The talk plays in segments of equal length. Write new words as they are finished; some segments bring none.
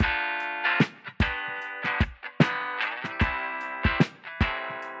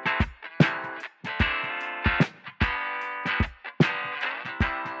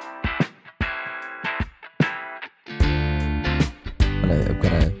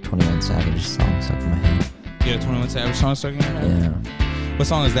song stuck in my head. You got a 21 Savage song stuck in your head? Yeah. What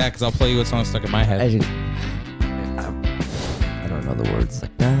song is that? Because I'll play you what song stuck in my head. I don't know the words.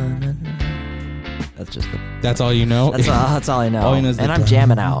 Like, nah, nah, nah. That's just the. That's all you know? That's all I know. All you know is and the I'm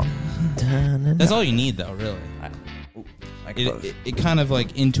jamming out. That's all you need, though, really. It kind of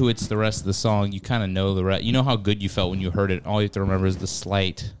like intuits the rest of the song. You kind of know the rest. You know how good you felt when you heard it. All you have to remember is the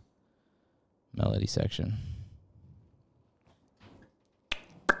slight melody section.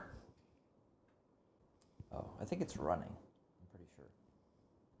 Oh, I think it's running. I'm pretty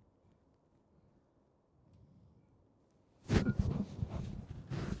sure.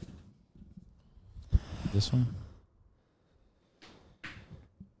 This one?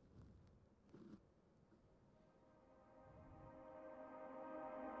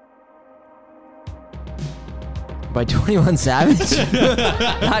 By 21 Savage?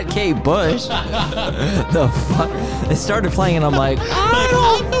 Not Kate Bush. The fuck? It started playing and I'm like, I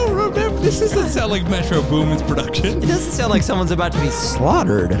don't remember. This doesn't sound like Metro Boomin's production. it doesn't sound like someone's about to be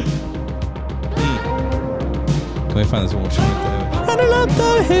slaughtered. Can we find this one? Running up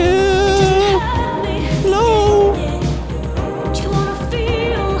the hill, low. Do you wanna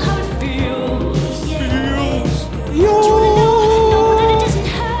feel how it feels? Do you Yo. wanna know that it doesn't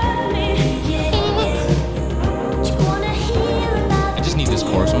hurt me? Do you wanna hear about I just need this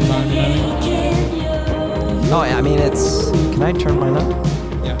chorus one time, you know what I mean? Oh, yeah, I mean, it's. Can I turn mine up?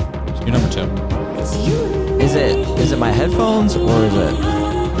 Yeah. You're number 2. It's you and me. Is it my headphones or is it?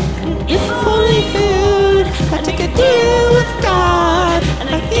 If only could I take a deal with God and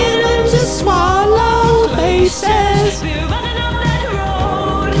I get him to swallow faces. Be running up that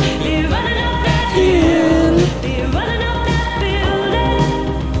road, be running up that hill, be running up that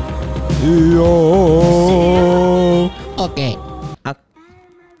building. Okay.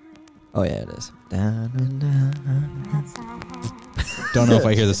 Oh, yeah, it is. Don't know if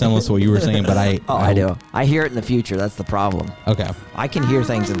I hear the semblance of what you were singing, but I do. I hear it in the future. That's the problem. Okay. I can hear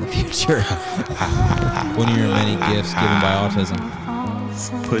things in the future. One of your many gifts given by autism.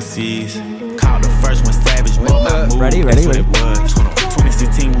 Pussies. Called the first one savage, but my move, Ready? that's what it was.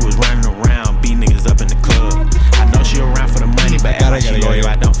 2016, we was running around, beat niggas up in the club. I know she around for the money, but act like she loyal,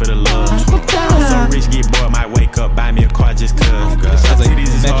 I don't for the love. I'm so rich, get bored, might wake up, buy me a car just cuz. Her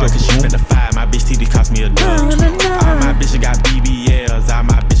titties is hard, cause she spent the 5, my bitch titties cost me a dub. All my bitches got BBLs, all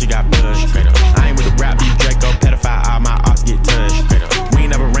my bitches got blood. I ain't with the rap, you Draco, pedophile, all my arts get touched. We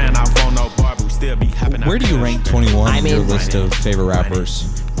ain't never ran off on no bar, but we still be hopping out. Where do you rank 21 I in your mean- list of favorite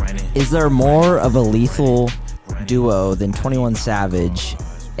rappers? Is there more of a lethal duo than 21 Savage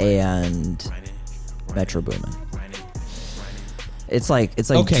and Metro Boomin? It's like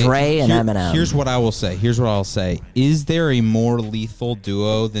Dre and Eminem. Here's what I will say. Is there a more lethal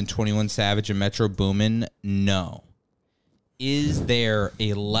duo than 21 Savage and Metro Boomin? No. Is there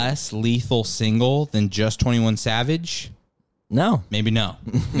a less lethal single than just 21 Savage? No. Maybe no.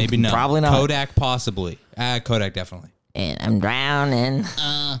 Maybe no. Probably not. Kodak possibly. Kodak definitely. And I'm drowning.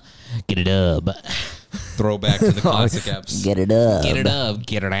 Get it up. Throwback to the classic eps. Get it up. Get it up.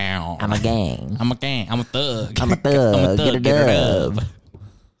 Get it down. I'm a gang. I'm a gang. I'm a thug. I'm a thug. Get it up.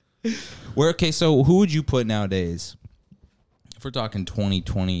 Okay, so who would you put nowadays? If we're talking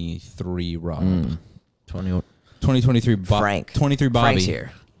 2023 Rob. 2023 Frank. 23 Bobby. Frank's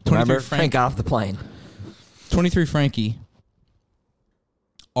here. 23 Remember? Frank. Frank got off the plane. 23 Frankie.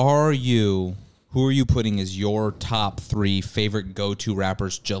 Who are you putting as your top 3 favorite go-to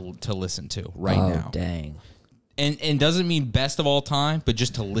rappers to listen to now? Oh, dang. And doesn't mean best of all time, but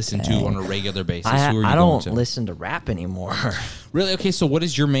just to listen to on a regular basis. Who are you I going don't to? listen to rap anymore. Really? Okay, so what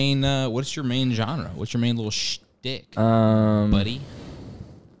is your main genre? What's your main little shtick, buddy?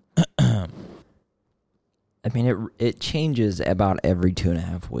 I mean, it changes about every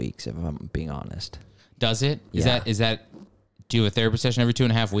 2.5 weeks, if I'm being honest. Does it? Yeah. Is that do you have a therapy session every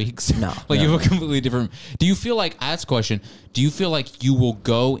 2.5 weeks? No. Like no. you have a completely different. Do you feel like, I ask a question, do you feel like you will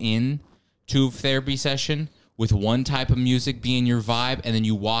go in to a therapy session with one type of music being your vibe, and then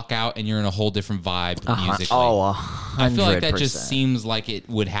you walk out and you're in a whole different vibe musically? Oh, 100%. I feel like that just seems like it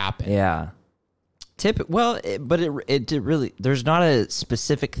would happen. Yeah. It really, there's not a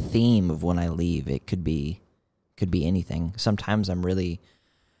specific theme of when I leave. It could be anything. Sometimes I'm really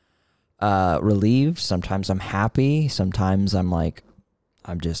relieved. Sometimes I'm happy. Sometimes I'm like,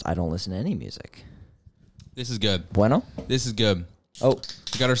 I don't listen to any music. This is good. Bueno? This is good. Oh.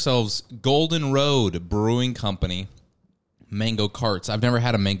 We got ourselves Golden Road Brewing Company mango carts. I've never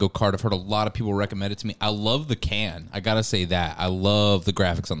had a mango cart. I've heard a lot of people recommend it to me. I love the can. I gotta say that. I love the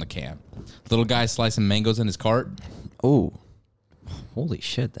graphics on the can. Little guy slicing mangoes in his cart. Oh. Holy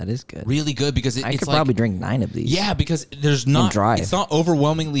shit, that is good. Really good because I it's could like, probably drink 9 of these. yeah, because there's not. drive. It's not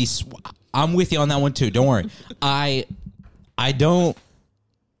overwhelmingly. I'm with you on that one too. Don't worry. I don't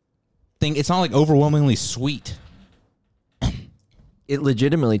think it's not like overwhelmingly sweet. It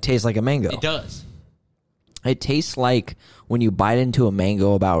legitimately tastes like a mango. It does. It tastes like when you bite into a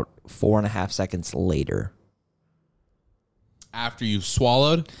mango about 4.5 seconds later. After you've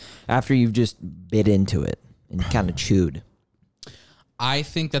swallowed? After you've just bit into it and kind of chewed. I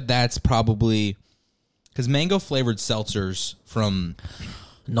think that's probably because mango flavored seltzers from.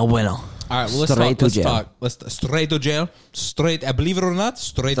 No bueno. All right, well, let's talk. Straight to jail. Straight, believe it or not,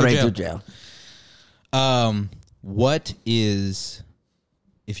 straight to jail. What is,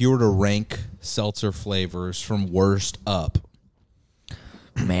 if you were to rank seltzer flavors from worst up?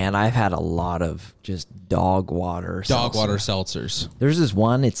 Man, I've had a lot of just dog water seltzers. There's this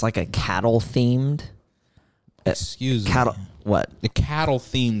one, it's like a cattle themed. Excuse me. Cattle, what? The cattle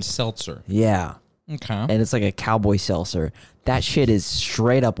themed seltzer. Yeah. Okay. And it's like a cowboy seltzer. That shit is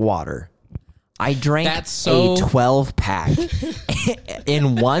straight up water. I drank a 12-pack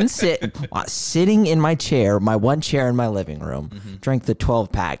in one sit, sitting in my chair, my one chair in my living room, drank the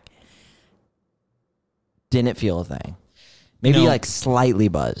 12-pack. Didn't feel a thing. Maybe like slightly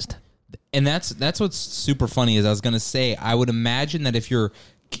buzzed. And that's what's super funny is I was going to say, I would imagine that if you're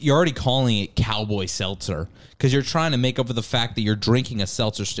already calling it cowboy seltzer because you're trying to make up for the fact that you're drinking a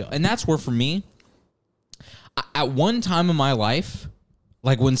seltzer still. And that's where, for me, at one time in my life,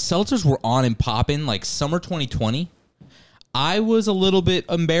 like when seltzers were on and popping, like summer 2020, I was a little bit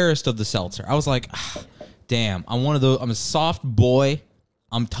embarrassed of the seltzer. I was like, damn, I'm one of those. I'm a soft boy.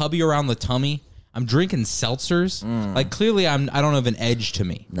 I'm tubby around the tummy. I'm drinking seltzers. Like clearly, I don't have an edge to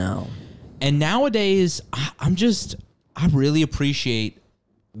me. No. And nowadays, I really appreciate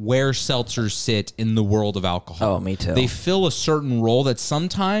where seltzers sit in the world of alcohol. Oh, me too. They fill a certain role that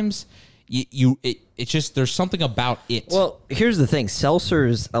sometimes it's just there's something about it. Well, here's the thing: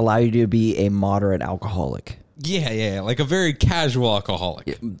 seltzers allow you to be a moderate alcoholic. Yeah, like a very casual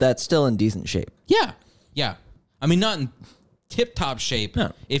alcoholic. That's still in decent shape. Yeah. I mean, not in tip-top shape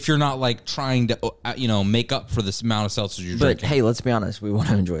if you're not like trying to make up for this amount of seltzers you're drinking. But hey, let's be honest, we want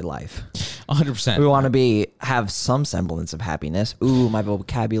to enjoy life. 100%. We want to have some semblance of happiness. Ooh, my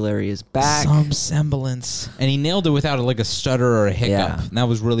vocabulary is back. Some semblance. And he nailed it without like a stutter or a hiccup. Yeah. And that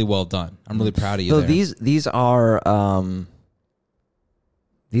was really well done. I'm really proud of you So there. these aren't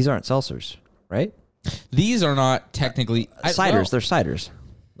seltzers, right? These are not technically ciders. They're ciders.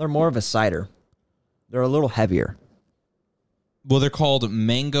 They're more of a cider. They're a little heavier. Well, they're called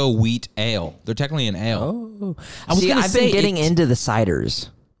mango wheat ale. They're technically an ale. Oh, I've been getting into the ciders.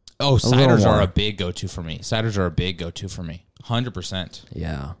 Oh, ciders are a big go-to for me. 100%.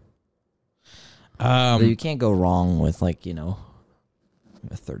 Yeah. But you can't go wrong with a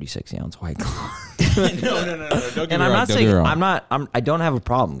 36-ounce White Claw. No. Don't get and me I'm wrong. not saying I don't have a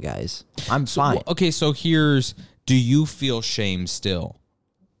problem, guys. I'm fine. Okay, so do you feel shame still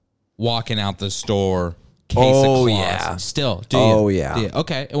walking out the store? Case of claws. Yeah. Still, do you? Oh, yeah.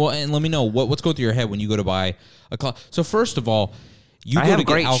 Okay. Well, and let me know what's going through your head when you go to buy a claw. So first of all, I have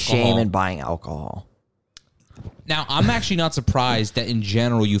great shame in buying alcohol. Now, I'm actually not surprised that in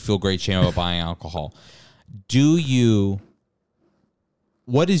general you feel great shame about buying alcohol.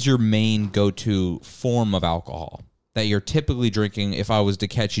 What is your main go-to form of alcohol that you're typically drinking if I was to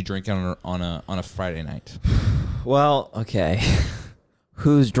catch you drinking on a Friday night? Well, okay.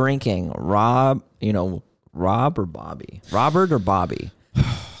 Who's drinking? Rob or Bobby? Robert or Bobby?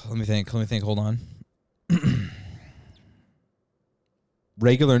 Let me think. Hold on.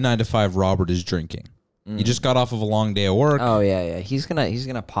 Regular 9 to 5 Robert is drinking. He just got off of a long day of work. Oh yeah. He's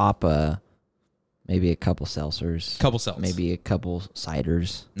gonna pop maybe a couple seltzers. Maybe a couple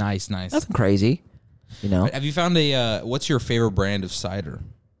ciders. Nice. Nothing crazy. Have you found what's your favorite brand of cider?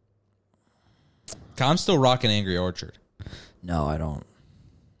 I'm still rocking Angry Orchard. No, I don't.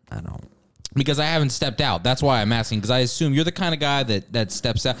 Because I haven't stepped out. That's why I'm asking. Because I assume you're the kind of guy that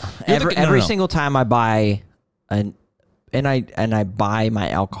steps out. Every single time I buy and I buy my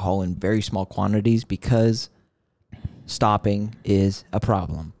alcohol in very small quantities because stopping is a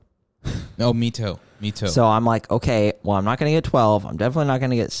problem. Oh, me too. So I'm like, okay, well, I'm not going to get 12. I'm definitely not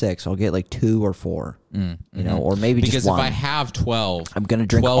going to get 6. I'll get like 2 or 4, or maybe because just 1. If I have 12, I'm going to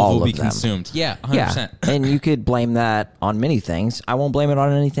drink 12 all will of be them. Consumed. Yeah, 100%. Yeah. And you could blame that on many things. I won't blame it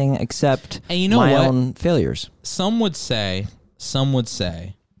on anything except my own failures. Some would say,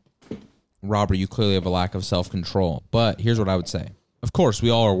 Robert, you clearly have a lack of self-control. But here's what I would say. Of course,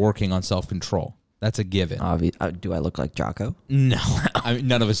 we all are working on self-control. That's a given. Do I look like Jocko? No.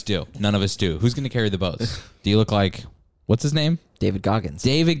 None of us do. Who's going to carry the boats? Do you look like, what's his name? David Goggins.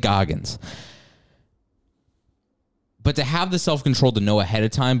 But to have the self-control to know ahead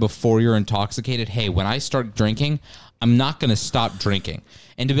of time before you're intoxicated, hey, when I start drinking, I'm not going to stop drinking.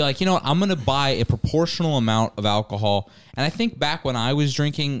 And to be like, you know what, I'm going to buy a proportional amount of alcohol. And I think back when I was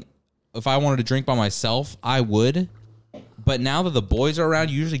drinking, if I wanted to drink by myself, I would. But now that the boys are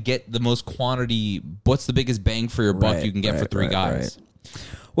around, you usually get the most quantity. What's the biggest bang for your buck you can get for three guys? Right.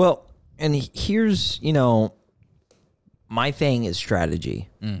 Well, and here's, my thing is strategy.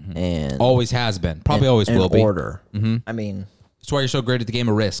 And always has been. Probably always will be. Order. I mean, that's why you're so great at the game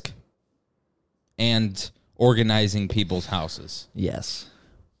of Risk and organizing people's houses. Yes.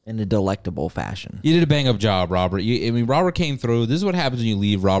 In a delectable fashion. You did a bang-up job, Robert. Robert came through. This is what happens when you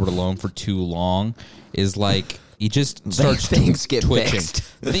leave Robert alone for too long, is like he just starts things get twitching.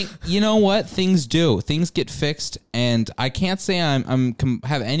 fixed. You know what? Things do. Things get fixed, and I can't say I'm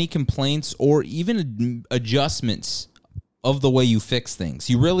have any complaints or even adjustments of the way you fix things.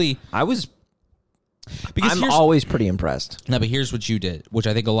 You really... I'm always pretty impressed. No, but here's what you did, which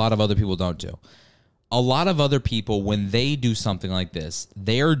I think a lot of other people don't do. A lot of other people, when they do something like this,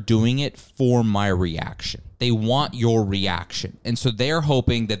 they're doing it for my reaction. They want your reaction. And so they're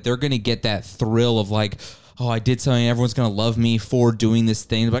hoping that they're going to get that thrill of like, oh, I did something. Everyone's going to love me for doing this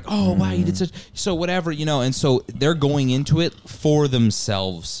thing. They're like, oh, wow, you did so whatever, And so they're going into it for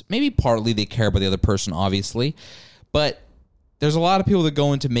themselves. Maybe partly they care about the other person, obviously. But there's a lot of people that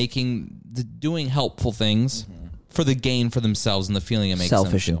go into doing helpful things for the gain for themselves and the feeling it makes them feel.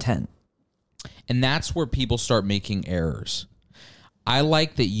 Selfish intent. And that's where people start making errors. I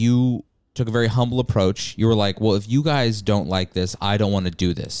like that you took a very humble approach. You were like, well, if you guys don't like this, I don't want to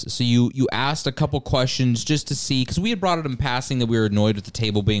do this. So you asked a couple questions just to see, because we had brought it in passing that we were annoyed with the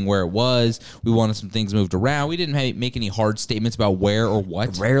table being where it was. We wanted some things moved around. We didn't make any hard statements about where or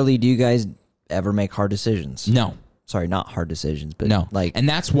what. Rarely do you guys ever make hard decisions. No. Sorry, not hard decisions, but no. and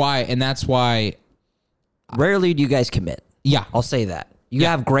that's why rarely do you guys commit. Yeah. I'll say that. You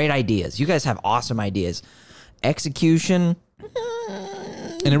have great ideas. You guys have awesome ideas. Execution.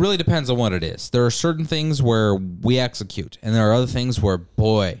 And it really depends on what it is. There are certain things where we execute, and there are other things where,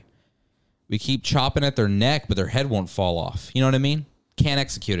 boy, we keep chopping at their neck, but their head won't fall off. You know what I mean? Can't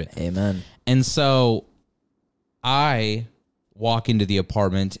execute it. Amen. And so I walk into the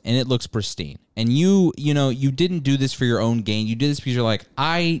apartment, and it looks pristine. And you didn't do this for your own gain. You did this because you're like,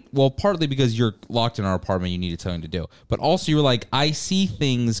 partly because you're locked in our apartment, you needed something to do. But also you were like, I see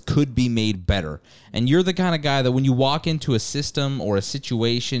things could be made better. And you're the kind of guy that when you walk into a system or a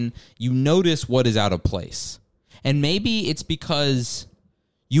situation, you notice what is out of place. And maybe it's because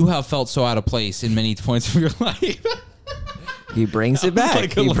you have felt so out of place in many points of your life. He brings it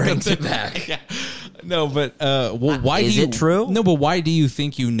back. He brings it back. Yeah. No, but why is it true? No, but why do you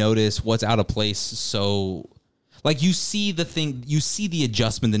think you notice what's out of place? So, like, you see the thing, you see the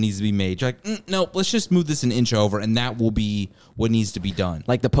adjustment that needs to be made. You're like, no, let's just move this an inch over, and that will be what needs to be done.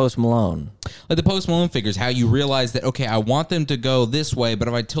 Like the Post Malone. Like the Post Malone figures, how you realize that, okay, I want them to go this way, but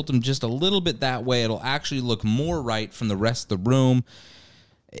if I tilt them just a little bit that way, it'll actually look more right from the rest of the room.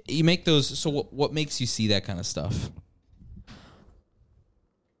 You make those. So, what makes you see that kind of stuff?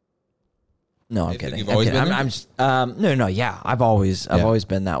 No, I'm kidding. You've always been there? I'm just no. Yeah, I've always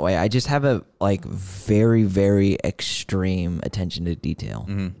been that way. I just have a very, very extreme attention to detail.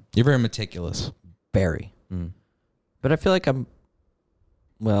 Mm-hmm. You're very meticulous. Very. But I feel like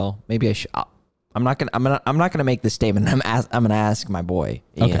maybe I should. I'm not gonna make this statement. I'm gonna ask my boy.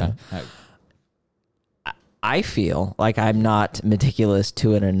 Ian. Okay. I feel like I'm not meticulous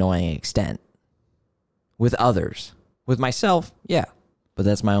to an annoying extent. With others, with myself, yeah, but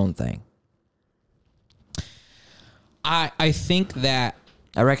that's my own thing. I think that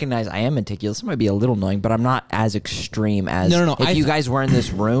I recognize I am meticulous. It might be a little annoying, but I'm not as extreme as No. if you guys were in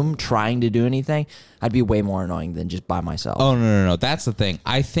this room trying to do anything, I'd be way more annoying than just by myself. Oh, no. That's the thing.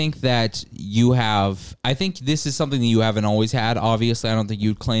 I think that I think this is something that you haven't always had. Obviously, I don't think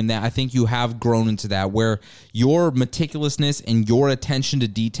you'd claim that. I think you have grown into that where your meticulousness and your attention to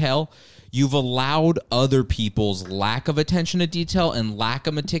detail, you've allowed other people's lack of attention to detail and lack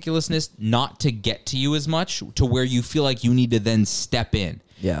of meticulousness not to get to you as much, to where you feel like you need to then step in.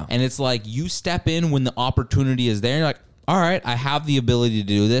 Yeah. And it's like you step in when the opportunity is there. And you're like, all right, I have the ability to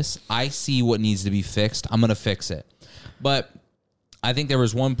do this. I see what needs to be fixed. I'm going to fix it. But I think there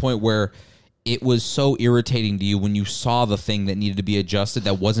was one point where it was so irritating to you when you saw the thing that needed to be adjusted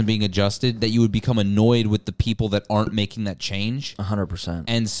that wasn't being adjusted, that you would become annoyed with the people that aren't making that change. 100%.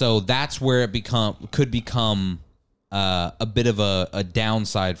 And so that's where it could become a bit of a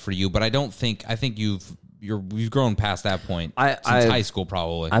downside for you. But I think we've grown past that point since high school,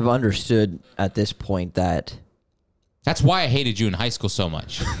 probably. I've understood at this point that That's why I hated you in high school so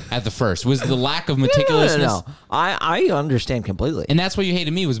much at the first, was the lack of meticulousness. No. I understand completely. And that's what you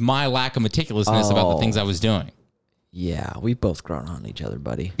hated me, was my lack of meticulousness about the things I was doing. Yeah, we've both grown on each other,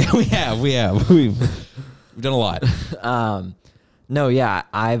 buddy. we have. We've done a lot. No, yeah,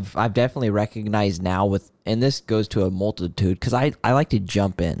 I've definitely recognized now and this goes to a multitude, because I like to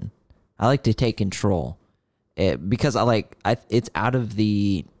jump in. I like to take control. Because it's out of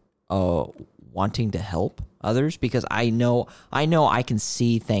the wanting to help others, because I know I can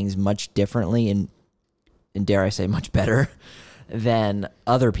see things much differently and dare I say much better than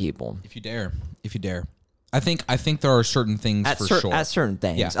other people. If you dare. I think there are certain things sure. At certain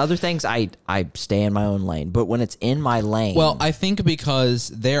things. Yeah. Other things I stay in my own lane, but when it's in my lane. Well, I think because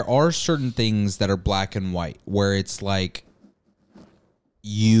there are certain things that are black and white, where it's like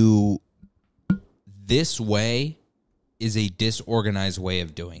this way is a disorganized way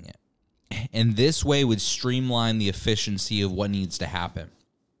of doing it. And this way would streamline the efficiency of what needs to happen.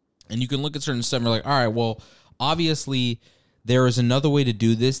 And you can look at certain stuff and you're like, all right, well, obviously there is another way to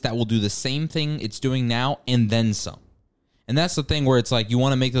do this that will do the same thing it's doing now and then some. And that's the thing where it's like you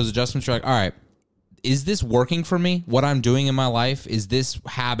want to make those adjustments. You're like, all right, is this working for me? What I'm doing in my life? Is this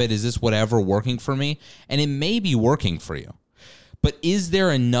habit? Is this whatever working for me? And it may be working for you. But is there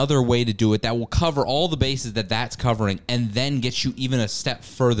another way to do it that will cover all the bases that that's covering and then get you even a step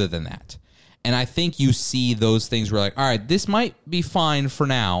further than that? And I think you see those things where like, all right, this might be fine for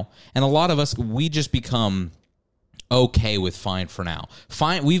now. And a lot of us, we just become okay with fine for now.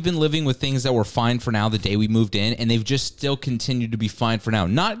 Fine. We've been living with things that were fine for now the day we moved in, and they've just still continued to be fine for now.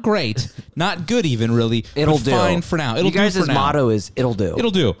 Not great, not good even really. It'll do. Fine for now. It'll you guys' do for now. motto is it'll do.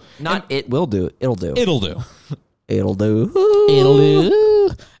 It'll do. Not it will do. It'll do. It'll do. It'll do. It'll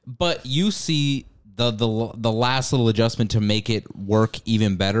do. But you see the last little adjustment to make it work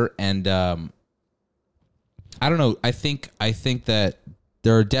even better, and I don't know. I think that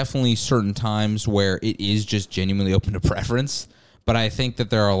there are definitely certain times where it is just genuinely open to preference, but I think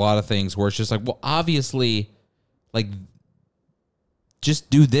that there are a lot of things where it's just like, well, obviously, like, just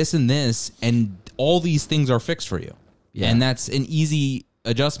do this and this, and all these things are fixed for you, and that's an easy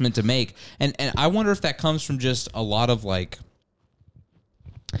adjustment to make. And I wonder if that comes from just a lot of like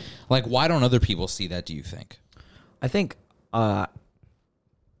why don't other people see that, do you think? I think why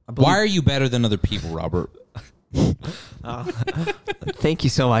are you better than other people, Robert? Thank you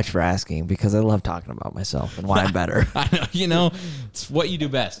so much for asking, because I love talking about myself and why I'm better. I know, it's what you do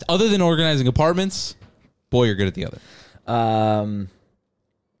best. Other than organizing apartments, boy, you're good at the other.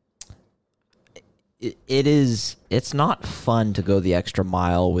 It's not fun to go the extra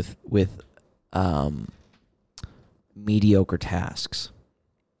mile with mediocre tasks.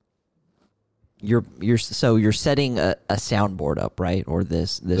 You're setting a soundboard up, right? Or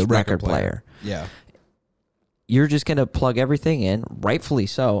this record player. Yeah. You're just going to plug everything in, rightfully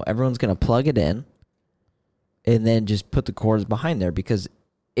so. Everyone's going to plug it in and then just put the chords behind there, because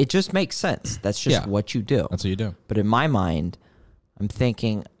it just makes sense. That's just what you do. That's what you do. But in my mind, I'm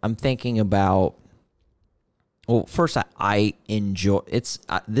thinking about, well, first I enjoy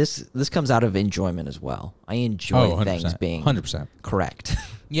this comes out of enjoyment as well. I enjoy things being 100% correct.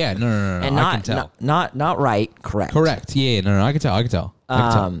 Yeah, no, and I can tell. Not right, correct. Correct. Yeah, no, I can tell.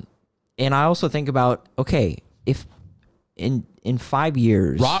 And I also think about, okay, if in 5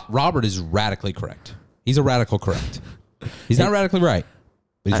 years, Robert is radically correct. He's a radical correct. He's not radically right,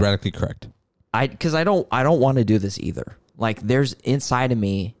 but he's radically correct. Because I don't want to do this either. Like, there's inside of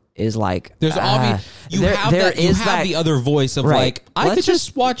me is like, there's obvious. You have the other voice of like, I could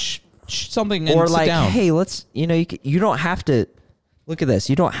just watch something and or sit like, down. Hey, let's you don't have to. Look at this.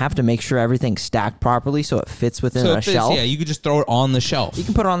 You don't have to make sure everything's stacked properly so it fits within a shelf. Yeah, you could just throw it on the shelf. You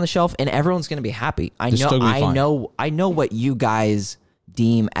can put it on the shelf, and everyone's going to be happy. I know what you guys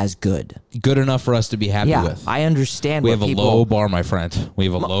deem as good. Good enough for us to be happy with. I understand. We have a low bar, my friend. We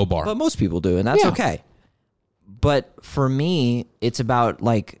have a low bar. But most people do, and that's okay. But for me, it's about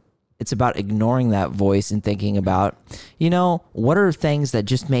ignoring that voice and thinking about, what are things that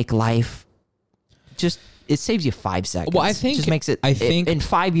just make life just. It saves you 5 seconds. Well, I think it just makes it. I think in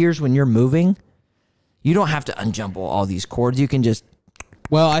 5 years when you're moving, you don't have to unjumble all these cords. You can just.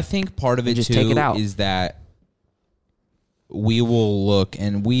 Well, I think part of it just too take it out. Is that we will look,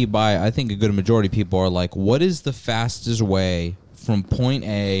 and I think a good majority of people are like, what is the fastest way from point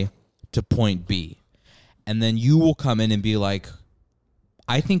A to point B? And then you will come in and be like,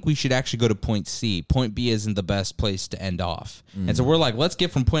 I think we should actually go to point C. Point B isn't the best place to end off. And so we're like, let's get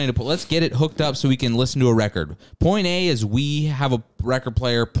from point A to point. Let's get it hooked up so we can listen to a record. Point A is we have a record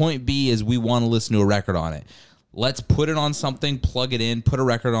player. Point B is we want to listen to a record on it. Let's put it on something, plug it in, put a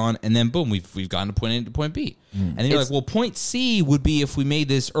record on, and then boom, we've gotten to point A to point B. And then you're like, well, point C would be if we made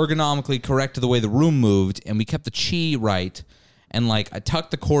this ergonomically correct to the way the room moved, and we kept the chi right, and like I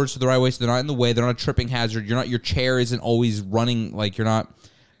tucked the cords to the right way so they're not in the way, they're not a tripping hazard. Your chair isn't always running like you're not,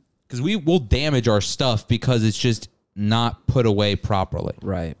 because we will damage our stuff because it's just not put away properly.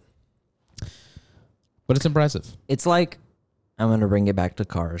 Right. But it's impressive. It's like, I'm going to bring it back to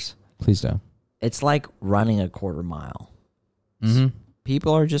cars. Please do. It's like running a quarter mile. Mm-hmm.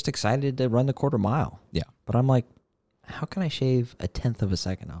 People are just excited to run the quarter mile. Yeah. But I'm like, how can I shave a 1/10 of a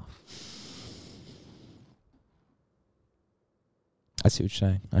second off? I see what you're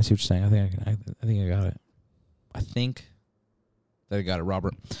saying. I think I got it. I think that I got it,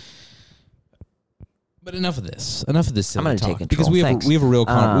 Robert. But enough of this. I'm gonna take control. Because we have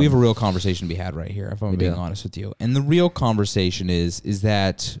a real conversation to be had right here. If I'm being do. honest with you, and the real conversation is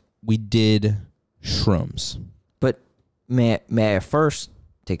that we did shrooms. But may I first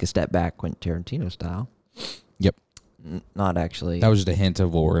take a step back, Quentin Tarantino style? Yep. Not actually. That was just a hint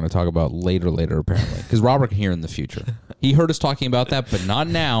of what we're going to talk about later, apparently. Because Robert can hear in the future. He heard us talking about that, but not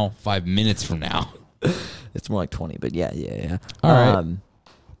now, 5 minutes from now. It's more like 20, but yeah. All right.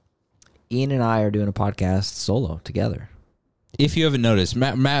 Ian and I are doing a podcast solo together. If you haven't noticed,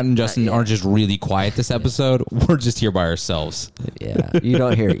 Matt and Justin aren't just really quiet this episode. We're just here by ourselves. Yeah, you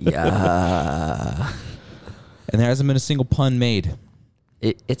don't hear yeah. And there hasn't been a single pun made.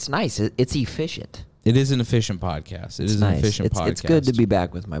 It's nice. It's efficient. It is an efficient podcast. It is nice. an efficient podcast. It's good to be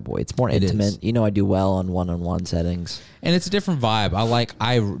back with my boy. It's more intimate. You know, I do well on one-on-one settings. And it's a different vibe.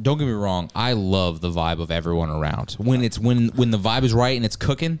 Don't get me wrong, I love the vibe of everyone around. When the vibe is right and it's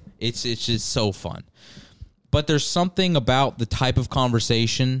cooking, it's just so fun. But there's something about the type of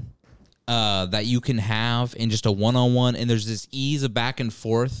conversation that you can have in just a one-on-one, and there's this ease of back and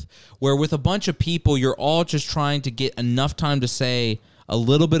forth where with a bunch of people, you're all just trying to get enough time to say a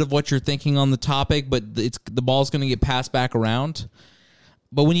little bit of what you're thinking on the topic, but the ball's going to get passed back around.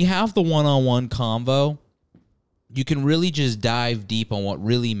 But when you have the one-on-one convo, you can really just dive deep on what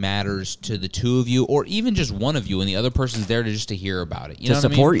really matters to the two of you, or even just one of you, and the other person's there to hear about it. You know what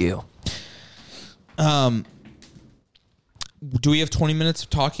support I mean? You. Do we have 20 minutes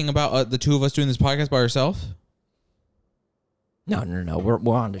of talking about the two of us doing this podcast by ourselves? No.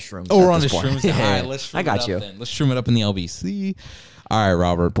 We're on to shrooms. Oh, we're on to shrooms. Yeah. All right, let's shroom I got it up you. then. Let's shroom it up in the LBC. All right,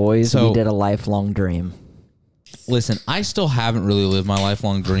 Robert. Boys, we did a lifelong dream. Listen, I still haven't really lived my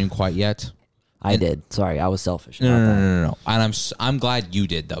lifelong dream quite yet. I did. Sorry, I was selfish. No. And I'm glad you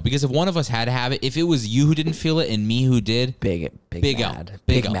did though, because if one of us had to have it, if it was you who didn't feel it and me who did, big mad.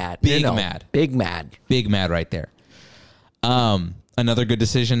 Big mad right there. Another good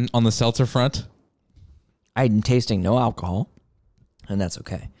decision on the seltzer front. I'm tasting no alcohol, and that's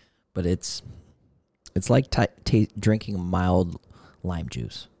okay. But it's like drinking mild lime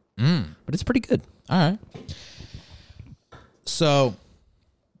juice. But it's pretty good. All right. So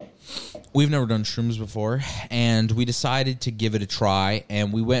we've never done shrooms before, and we decided to give it a try,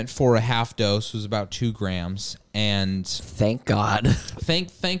 and we went for a half dose. It was about 2 grams, and thank God.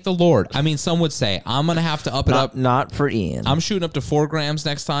 Thank the Lord. I mean, some would say I'm gonna have to up it up. Not for Ian. I'm shooting up to 4 grams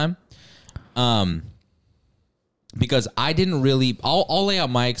next time, because I didn't really. I'll lay out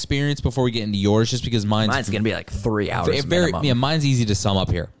my experience before we get into yours, just because mine's gonna be like 3 hours. Minimum. Yeah, mine's easy to sum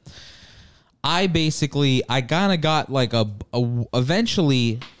up here. I kind of got like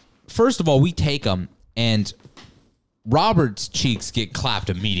eventually. First of all, we take them, and Robert's cheeks get clapped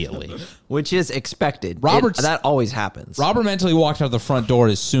immediately, which is expected. That always happens. Robert mentally walked out the front door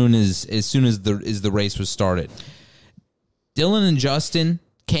as soon as the race was started. Dylan and Justin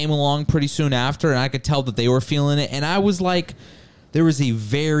came along pretty soon after, and I could tell that they were feeling it. And I was like, there was a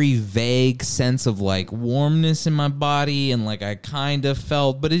very vague sense of like warmness in my body, and like I kind of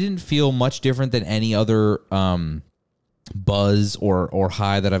felt, but it didn't feel much different than any other buzz or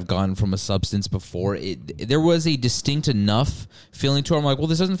high that I've gotten from a substance before. There was a distinct enough feeling to it. I'm like, well,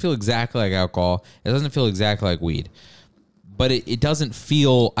 this doesn't feel exactly like alcohol. It doesn't feel exactly like weed. But it doesn't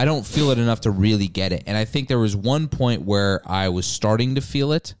feel, I don't feel it enough to really get it. And I think there was one point where I was starting to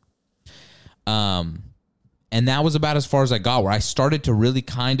feel it. And that was about as far as I got, where I started to really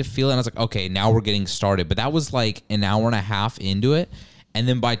kind of feel it. And I was like, okay, now we're getting started. But that was like an hour and a half into it. And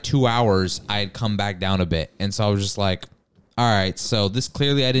then by 2 hours, I had come back down a bit. And so I was just like, all right, so this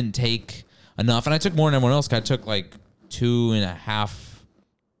clearly I didn't take enough. And I took more than everyone else. I took like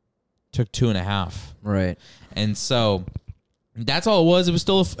 2.5. Right. And so That's all it was. It was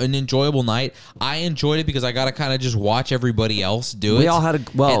still an enjoyable night. I enjoyed it because I got to kind of just watch everybody else do it. We all had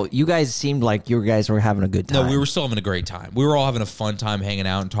you guys seemed like you guys were having a good time. No, we were still having a great time. We were all having a fun time hanging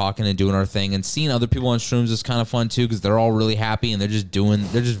out and talking and doing our thing, and seeing other people on streams is kind of fun too because they're all really happy and they're just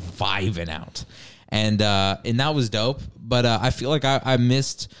vibing out. And that was dope. But I feel like I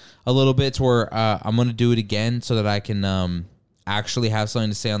missed a little bit to where I'm going to do it again so that I can actually have something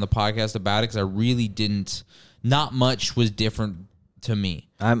to say on the podcast about it because I really didn't. Not much was different to me.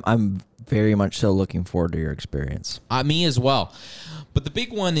 I'm very much so looking forward to your experience. Me as well. But the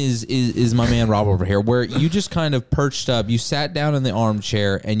big one is my man Rob over here, where you just kind of perched up, you sat down in the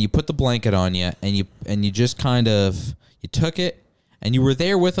armchair and you put the blanket on you and you just kind of you took it and you were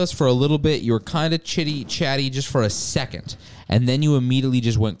there with us for a little bit. You were kind of chatty just for a second, and then you immediately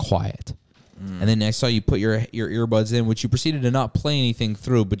just went quiet. And then I saw you put your earbuds in, which you proceeded to not play anything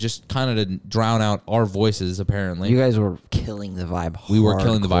through, but just kind of to drown out our voices, apparently. You guys were killing the vibe. We were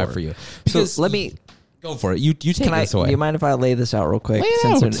killing the vibe for you. So let me... Go for it. You take this away. Do you mind if I lay this out real quick? Lay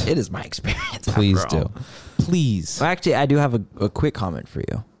it out. It is my experience. Please do. Please. Well, actually, I do have a quick comment for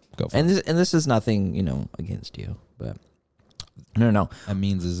you. Go for it. And this is nothing, against you, but... No. That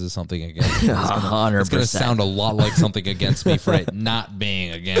means this is something against me. 100%. It's going to sound a lot like something against me for it not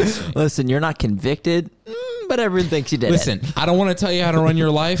being against me. Listen, you're not convicted, but everyone thinks you did Listen, I don't want to tell you how to run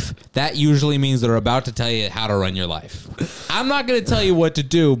your life. That usually means they're about to tell you how to run your life. I'm not going to tell you what to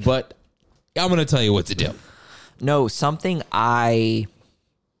do, but I'm going to tell you what to do. No, and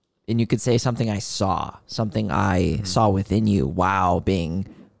you could say something I saw within you while being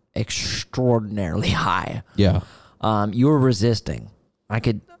extraordinarily high. Yeah. You were resisting.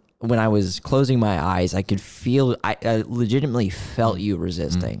 When I was closing my eyes, I could feel, I legitimately felt you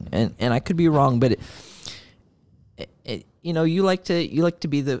resisting. And I could be wrong, but you like to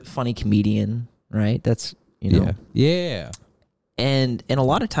be the funny comedian, right? That's, Yeah. And a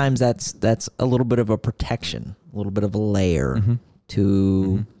lot of times that's a little bit of a protection, a little bit of a layer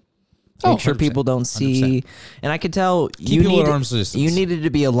to make sure 100%. people don't see. 100%. And I could tell Keep people at arm's distance. you needed to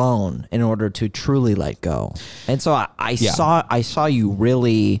be alone in order to truly let go. And so I saw you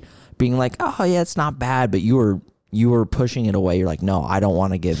really being like, oh yeah, it's not bad, but you were pushing it away. You're like, no, I don't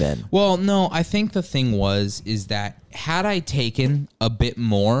want to give in. Well, no, I think the thing is that had I taken a bit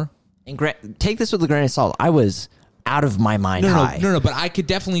more, and take this with a grain of salt. I was out of my mind high. No, but I could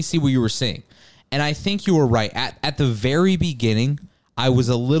definitely see what you were saying. And I think you were right. At the very beginning, I was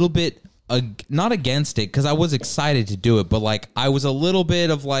a little bit not against it because I was excited to do it, but like I was a little bit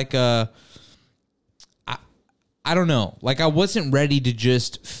of like I don't know, like I wasn't ready to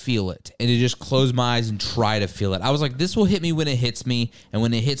just feel it and to just close my eyes and try to feel it. I was like, this will hit me when it hits me, and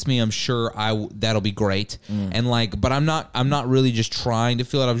when it hits me, I'm sure that'll be great. And like, but I'm not really just trying to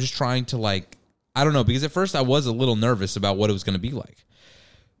feel it. I was just trying to like, I don't know, because at first I was a little nervous about what it was going to be like,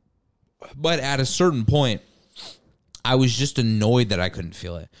 but at a certain point, I was just annoyed that I couldn't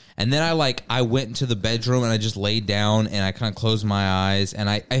feel it. And then I went into the bedroom and I just laid down and I kind of closed my eyes. And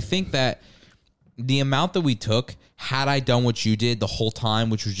I think that the amount that we took, had I done what you did the whole time,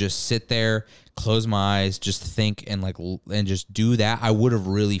 which was just sit there, close my eyes, just think and just do that, I would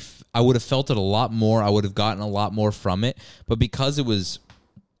have felt it a lot more. I would have gotten a lot more from it. But because it was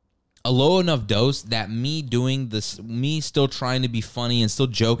a low enough dose that me doing this, me still trying to be funny and still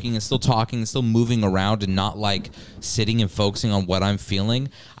joking and still talking and still moving around and not like sitting and focusing on what I'm feeling,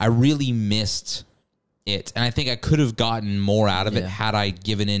 I really missed it. And I think I could have gotten more out of it had I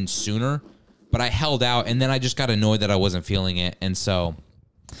given in sooner, but I held out and then I just got annoyed that I wasn't feeling it. And so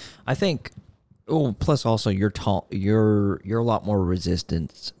I think, plus also you're a lot more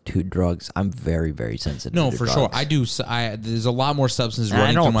resistant to drugs. I'm very, very sensitive to for drugs. sure. I do. There's a lot more substance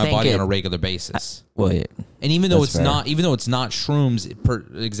running through my body on a regular basis. And even though it's not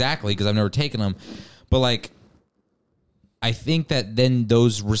shrooms exactly, because I've never taken them, but like, I think that then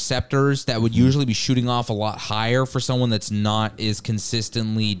those receptors that would usually be shooting off a lot higher for someone that's not is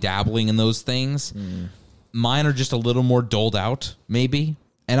consistently dabbling in those things, mine are just a little more doled out, maybe.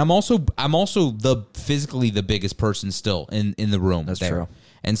 And I'm also the physically the biggest person still in the room. That's there. true.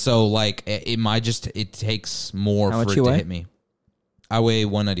 And so like it takes more How for much it you to weigh? hit me. I weigh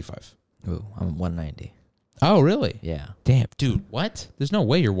 195. Ooh, I'm 190. Oh, really? Yeah. Damn, dude, what? There's no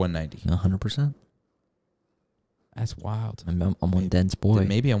way you're 190. 100%. That's wild. I'm one dense boy. Then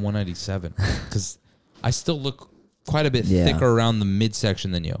maybe I'm 197 because I still look quite a bit Yeah. thicker around the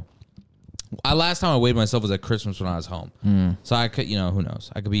midsection than you. Last time I weighed myself was at Christmas when I was home. So I could, who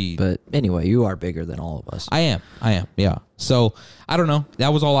knows? I could be. But anyway, you are bigger than all of us. I am. Yeah. So I don't know.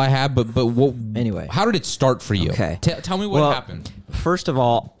 That was all I had. But what? Anyway, how did it start for you? Okay. Tell me what happened. First of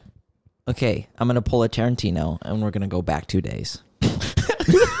all, okay, I'm gonna pull a Tarantino, and we're gonna go back 2 days.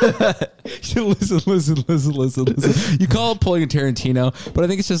 listen. You call it pulling a Tarantino, but I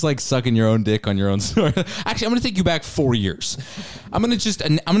think it's just like sucking your own dick on your own story. Actually, I'm going to take you back 4 years. I'm going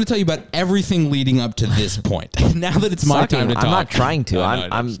to tell you about everything leading up to this point. Now that it's my time to talk. I'm not trying to.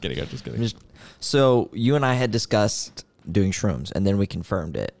 I'm just kidding. I'm just kidding. So you and I had discussed doing shrooms, and then we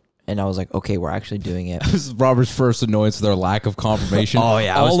confirmed it. And I was like, okay, we're actually doing it. This is Robert's first annoyance with our lack of confirmation. Oh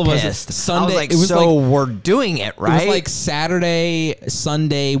yeah, all of pissed. us. Sunday, I was like, it was so like, we're doing it, right? It was like Saturday,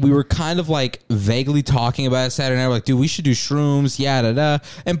 Sunday. We were kind of like vaguely talking about it Saturday night. We're like, dude, we should do shrooms. Yeah, da da.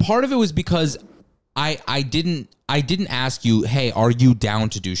 And part of it was because I didn't ask you, hey, are you down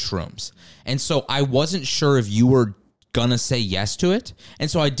to do shrooms? And so I wasn't sure if you were gonna say yes to it.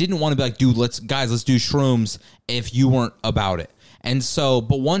 And so I didn't want to be like, dude, let's do shrooms if you weren't about it. And so,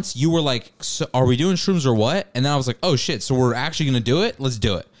 but once you were like, so are we doing shrooms or what? And then I was like, oh shit, so we're actually going to do it? Let's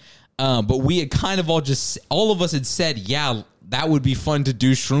do it. But we had kind of all of us had said, yeah, that would be fun to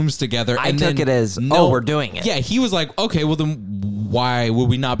do shrooms together. I took it as, we're doing it. Yeah, he was like, okay, well then why would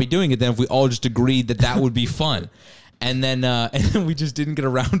we not be doing it then if we all just agreed that would be fun? And then we just didn't get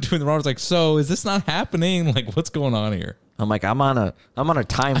around to it. And Robert's like, so is this not happening? Like, what's going on here? I'm like, I'm on a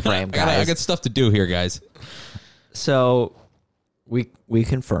time frame, guys. I got stuff to do here, guys. So we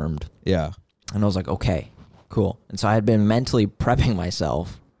confirmed. Yeah. And I was like, okay, cool. And so I had been mentally prepping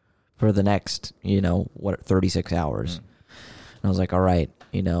myself for the next, 36 hours. And I was like, all right,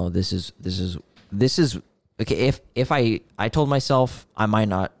 this is okay. If I told myself I might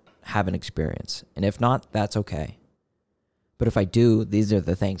not have an experience, and if not, that's okay. But if I do, these are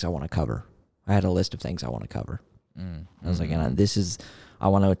the things I want to cover. I had a list of things I want to cover. I was like, and I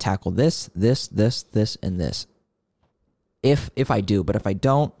want to tackle this, and this. If I do, but if I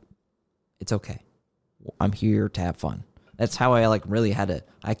don't, it's okay. I'm here to have fun. That's how I really had to.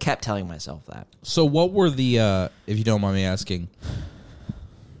 I kept telling myself that. So what were the, if you don't mind me asking,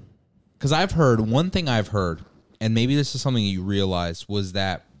 because one thing I've heard, and maybe this is something you realized, was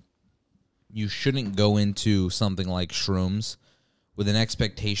that you shouldn't go into something like shrooms with an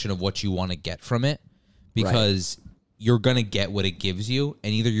expectation of what you want to get from it, because you're going to get what it gives you,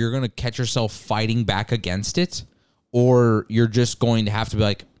 and either you're going to catch yourself fighting back against it, or you're just going to have to be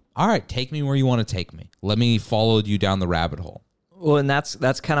like, all right, take me where you want to take me. Let me follow you down the rabbit hole. Well, and that's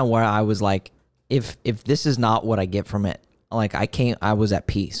kind of where I was like, if this is not what I get from it, like I was at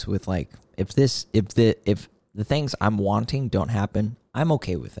peace with like, if the things I'm wanting don't happen, I'm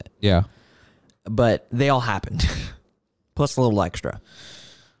okay with it. Yeah. But they all happened. Plus a little extra.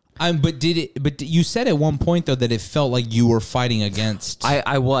 But you said at one point though that it felt like you were fighting against.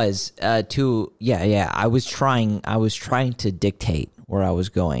 I was I was trying to dictate where I was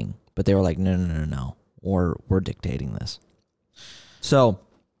going, but they were like, no. We're dictating this. So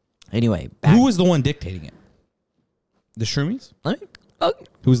anyway, who was the one dictating it? The Shroomies?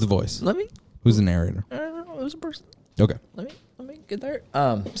 Who's the voice? Who's the narrator? I don't know. It was a person. Okay. Let me get there.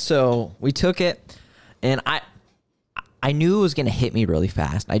 So we took it, and I knew it was going to hit me really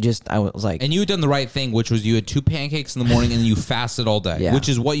fast. I was like... And you had done the right thing, which was you had 2 pancakes in the morning and you fasted all day, which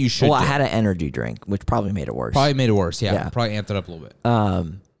is what you should do. Well, I had an energy drink, which probably made it worse. Probably amped it up a little bit.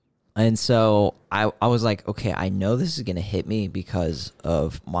 And so I was like, okay, I know this is going to hit me because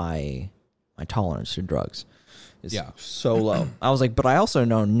of my tolerance to drugs. It's so low. I was like, but I also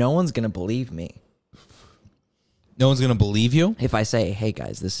know no one's going to believe me. No one's going to believe you? If I say, hey,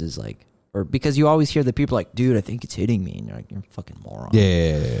 guys, this is like... Or because you always hear the people like, dude, I think it's hitting me. And you're like, you're a fucking moron.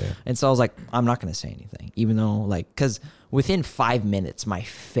 Yeah. And so I was like, I'm not going to say anything. Even though, like, because within 5 minutes, my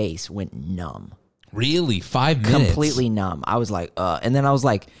face went numb. Really? 5 minutes? Completely numb. I was like, and then I was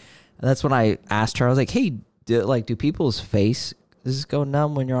like, that's when I asked her, I was like, hey, do people's face, does this go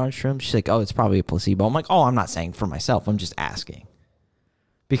numb when you're on shrooms? She's like, oh, it's probably a placebo. I'm like, oh, I'm not saying for myself. I'm just asking.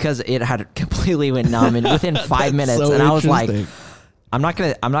 Because it had completely went numb and within 5 minutes. So and I was like, I'm not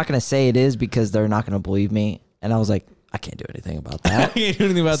gonna say it is because they're not gonna believe me. And I was like, I can't do anything about that. I can't do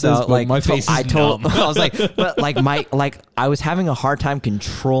anything about this. But like my face. I was like, but like I was having a hard time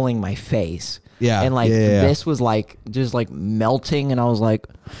controlling my face. Yeah. And this was like just like melting, and I was like,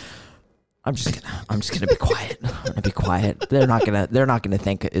 I'm just gonna be quiet. I'm gonna be quiet. They're not gonna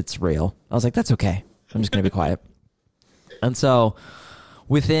think it's real. I was like, that's okay. I'm just gonna be quiet. And so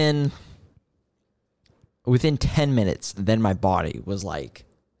within 10 minutes, then my body was like,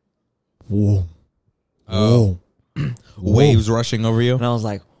 whoa. Oh. Waves rushing over you? And I was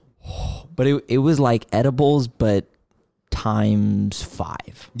like, oh. But it was like edibles, but times 5.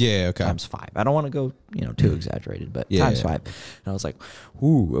 Yeah, okay. Times 5. I don't want to go, too exaggerated, but times 5. And I was like,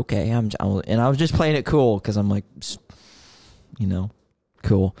 ooh, okay. And I was just playing it cool because I'm like,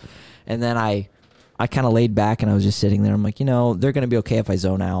 cool. And then I kind of laid back and I was just sitting there. I'm like, they're going to be okay if I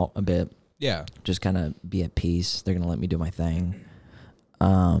zone out a bit. Yeah. Just kind of be at peace. They're going to let me do my thing.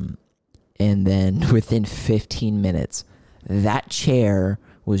 And then within 15 minutes, that chair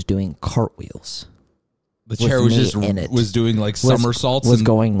was doing cartwheels. The chair was just was doing like somersaults. Was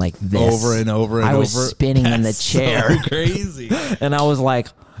going like this. Over and over and over. I was spinning in the chair. So crazy. And I was like,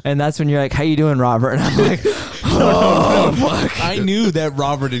 and that's when you're like, how you doing, Robert? And I'm like, oh, fuck. I knew that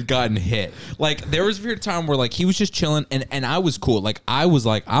Robert had gotten hit. Like, there was a period of time where, like, he was just chilling, and I was cool. Like, I was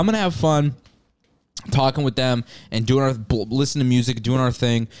like, I'm going to have fun talking with them and listening to music, doing our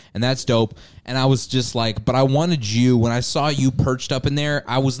thing, and that's dope. And I was just like, but I wanted you, when I saw you perched up in there,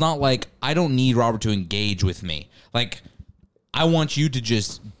 I was not like, I don't need Robert to engage with me. Like, I want you to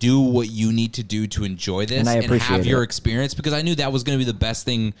just do what you need to do to enjoy this and have your experience, because I knew that was going to be the best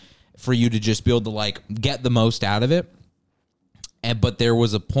thing for you to just be able to like get the most out of it. But there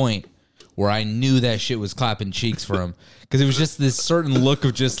was a point where I knew that shit was clapping cheeks for him, because it was just this certain look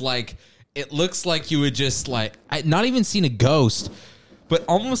of just like, it looks like you had just like, not even seen a ghost, but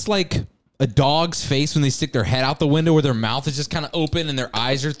almost like a dog's face when they stick their head out the window where their mouth is just kind of open and their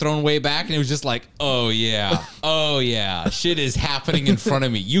eyes are thrown way back. And it was just like, oh yeah, shit is happening in front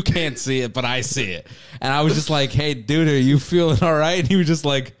of me. You can't see it, but I see it. And I was just like, hey, dude, are you feeling all right? And he was just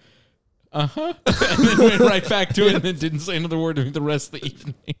like, uh-huh. And then went right back to it and then didn't say another word to me the rest of the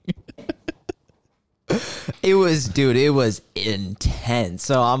evening. It was intense.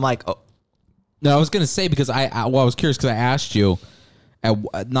 So I'm like, oh. No, I was going to say, because I was curious because I asked you,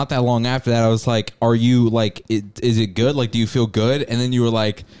 not that long after that, I was like, are you like, is it good? Like, do you feel good? And then you were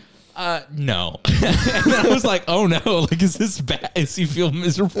like, no. And then I was like, oh no, like, is this bad? Does he feel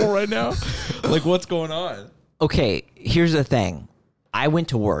miserable right now? Like, what's going on? Okay, here's the thing. I went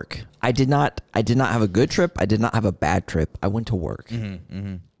to work. I did not have a good trip. I did not have a bad trip. I went to work.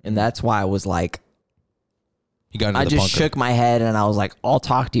 And that's why I was like, I just shook my head and I was like, I'll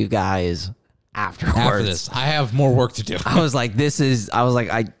talk to you guys afterwards. After this, I have more work to do. I was like,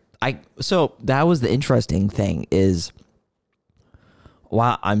 so that was the interesting thing is,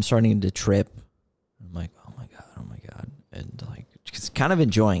 while I'm starting to trip, I'm like, oh my God. And like, just kind of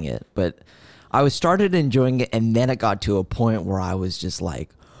enjoying it, but I started enjoying it. And then it got to a point where I was just like,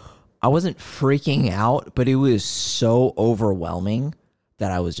 I wasn't freaking out, but it was so overwhelming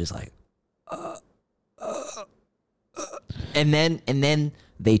that I was just like, and then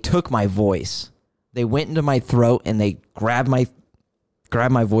they took my voice. They went into my throat and they grabbed my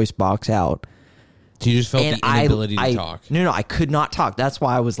voice box out. So you just felt the inability to talk. No, I could not talk. That's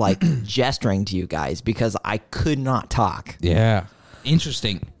why I was like gesturing to you guys, because I could not talk. Yeah.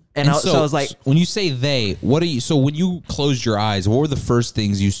 Interesting. And so I was like, when you say they, what are you, so when you closed your eyes, what were the first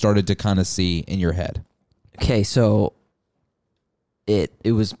things you started to kind of see in your head? Okay, so it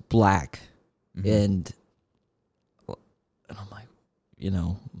was black, and I'm like,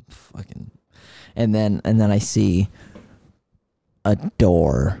 fucking, and then I see a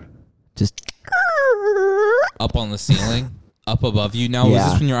door just up on the ceiling, up above you. Now,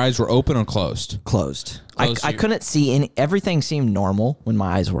 was this when your eyes were open or closed? Closed. I couldn't see any. Everything seemed normal when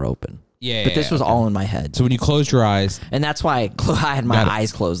my eyes were open. Yeah, but this was all in my head. So when you closed your eyes, and that's why I had my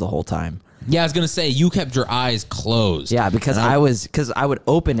eyes closed the whole time. Yeah, I was gonna say you kept your eyes closed. Yeah, because I would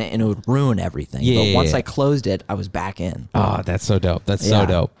open it and it would ruin everything. Yeah, but once I closed it, I was back in. Oh, that's so dope. That's so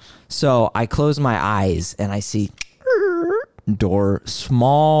dope. So I close my eyes and I see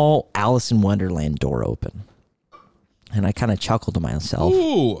small Alice in Wonderland door open, and I kind of chuckled to myself.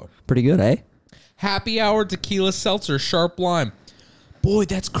 Ooh, pretty good, eh? Happy hour tequila seltzer, sharp lime. Boy,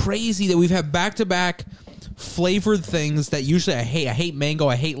 that's crazy that we've had back-to-back flavored things that usually I hate. I hate mango.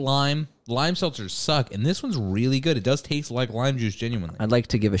 I hate lime. Lime seltzers suck, and this one's really good. It does taste like lime juice, genuinely. I'd like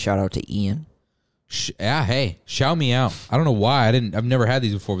to give a shout out to Ian. Hey, shout me out. I don't know why. I've never had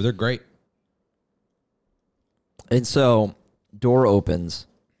these before, but they're great. And so, door opens.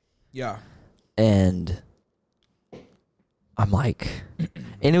 Yeah. And I'm like,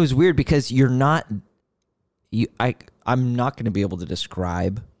 and it was weird because I'm not going to be able to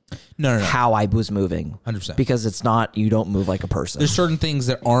describe how I was moving. 100%. Because you don't move like a person. There's certain things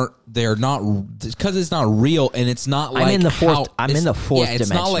that they're not, because it's not real, and it's not like I'm in the fourth dimension. It's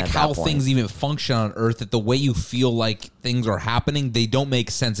not like how things even function on Earth, that the way you feel like things are happening, they don't make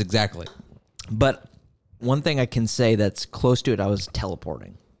sense exactly. But one thing I can say that's close to it, I was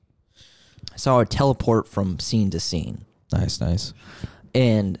teleporting. So I would teleport from scene to scene. Nice.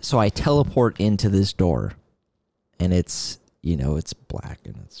 And so I teleport into this door, and it's black,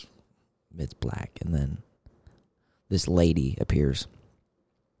 and it's black, and then this lady appears,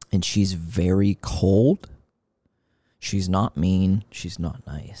 and she's very cold. She's not mean. She's not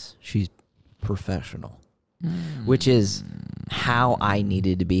nice. She's professional, which is how I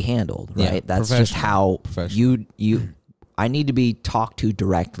needed to be handled, right? Yeah, That's just how professional. you. I need to be talked to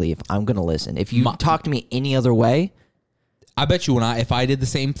directly if I'm going to listen. If you talk to me any other way, I bet you if I did the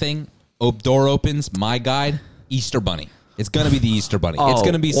same thing, door opens, my guide, Easter Bunny. It's going to be the Easter Bunny. It's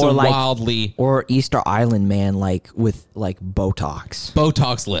going to be some wildly... Or Easter Island man, with Botox.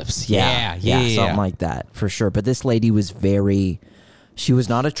 Botox lips. Yeah. Something like that, for sure. But this lady was she was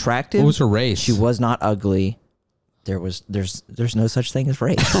not attractive. What was her race? She was not ugly. There's no such thing as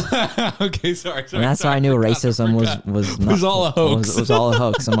race. Okay, sorry. And that's how I knew racism was all a hoax. It was all a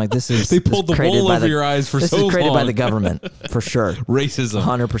hoax. I'm like, this is... They pulled the wool over your eyes for so long. This is created by the government, for sure. Racism.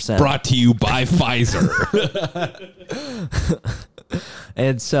 100%. Brought to you by Pfizer.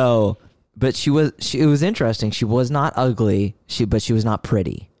 And so, but it was interesting. She was not ugly, but she was not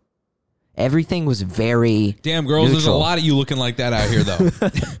pretty. Everything was very damn girls. neutral. There's a lot of you looking like that out here, though.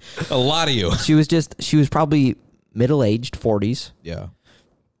 A lot of you. She was probably middle-aged, 40s. Yeah.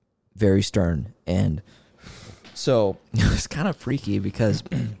 Very stern. And so it was kind of freaky because,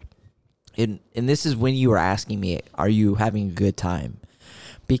 and this is when you were asking me, are you having a good time?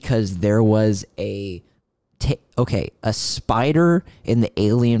 Because there was a spider in the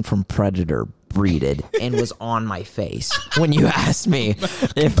alien from Predator breeded and was on my face when you asked me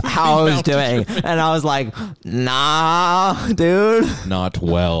how I was doing. And I was like, nah, dude. Not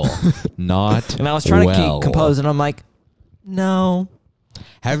well. Not And I was trying to keep composed, and I'm like, no.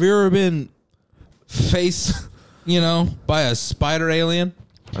 Have you ever been by a spider alien?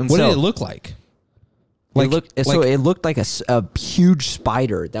 And what did it look like? It looked like a huge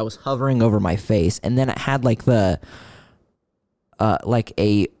spider that was hovering over my face, and then it had like a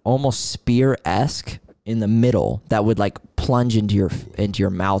almost spear-esque in the middle that would like plunge into your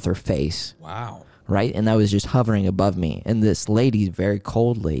mouth or face. Wow. Right? And that was just hovering above me. And this lady very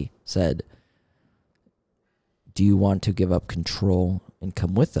coldly said, do you want to give up control and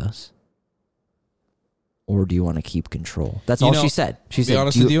come with us? Or do you want to keep control? That's all she said. She said, be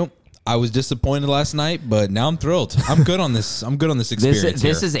honest with you, I was disappointed last night, but now I'm thrilled. I'm good on this. I'm good on this experience.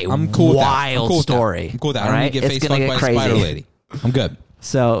 This is a wild story. I'm cool with that. I don't need to get face fucked by a spider lady. I'm good.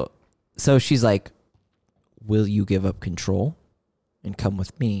 So she's like, will you give up control and come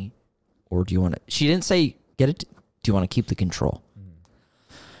with me? Or do you want to... She didn't say, do you want to keep the control?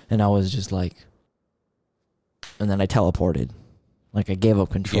 And I was just like... And then I teleported. Like, I gave up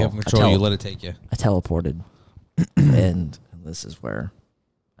control. You have control, you let it take you. I teleported. And this is where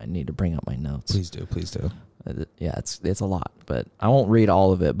I need to bring up my notes. Please do. Yeah, it's a lot, but I won't read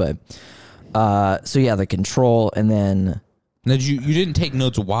all of it. But so yeah, the control, and then... Now, you didn't take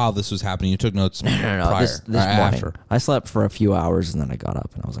notes while this was happening. You took notes prior, this morning. After. I slept for a few hours, and then I got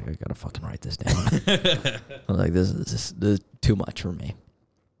up, and I was like, I gotta fucking write this down. I was like, this is too much for me.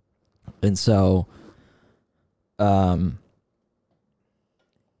 And so, I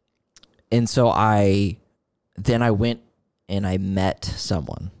went and I met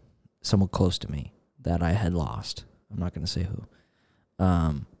someone close to me that I had lost. I'm not going to say who,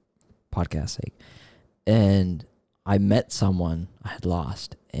 podcast sake. And I met someone I had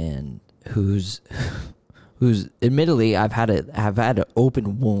lost, and who's admittedly I've had an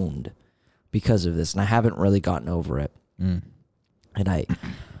open wound because of this, and I haven't really gotten over it. And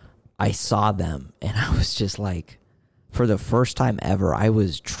I saw them, and I was just like, for the first time ever, I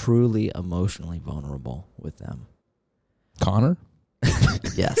was truly emotionally vulnerable with them. Connor?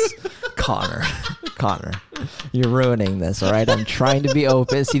 Yes. Connor. You're ruining this, all right? I'm trying to be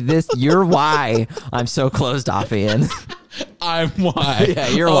open. See, you're why I'm so closed off, Ian. I'm why. Yeah,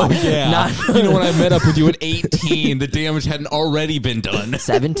 you're why. Yeah. You know, when I met up with you at 18, the damage hadn't already been done.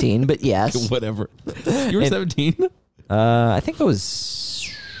 17, but yes. Whatever. You were 17? I think I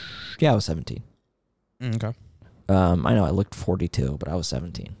was 17. Okay. I know I looked 42, but I was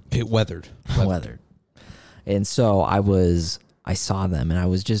 17. It weathered. And so I saw them, and I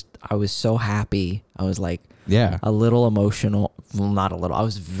was so happy. I was like, yeah, a little emotional. Well, not a little. I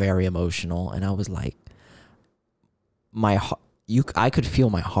was very emotional, and I was like, I could feel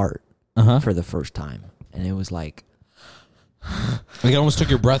my heart for the first time, and it was like it almost took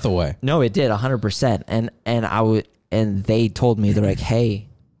your breath away. No, it did 100%. And they told me, they're like, hey,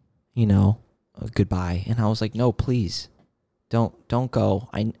 goodbye. And I was like, no, please, don't go.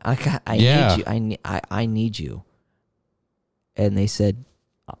 I need you. I need you. And they said,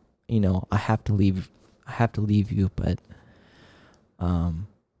 I have to leave you, but I'll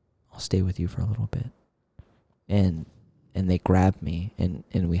stay with you for a little bit. And they grabbed me and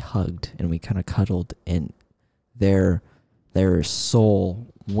we hugged and we kind of cuddled, and their their soul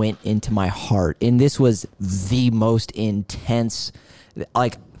went into my heart. And this was the most intense,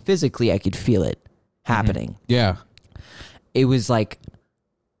 like physically I could feel it happening. Yeah. It was like,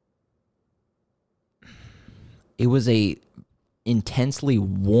 it was a intensely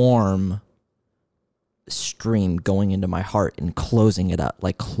warm stream going into my heart and closing it up,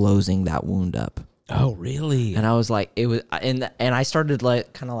 like closing that wound up. Oh, really? And I was like, it was, and I started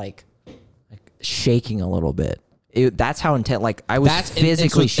like kind of like shaking a little bit. That's how intense. Like I was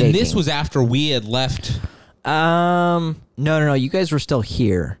physically shaking. And this was after we had left. No. You guys were still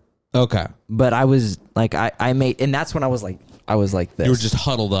here. Okay. But I was like, I made, and that's when I was like this. You were just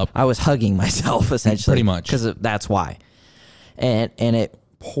huddled up. I was hugging myself essentially, Pretty much, because that's why. And it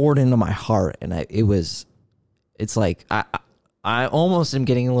poured into my heart, and it's like I almost am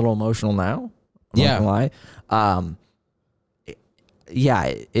getting a little emotional now. I'm not gonna lie.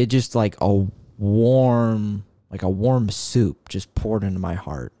 It just like a warm soup just poured into my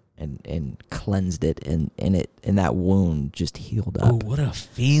heart and cleansed it, and that wound just healed up. Oh, what a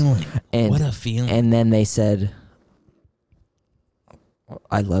feeling. What a feeling. And then they said,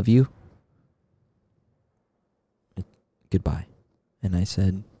 I love you. Goodbye. And I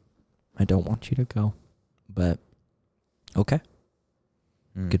said, I don't want you to go, but okay.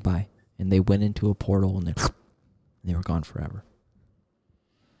 Goodbye. And they went into a portal, and they were gone forever.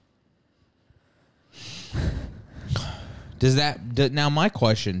 Now my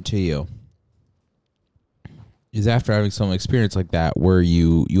question to you is, after having some experience like that, where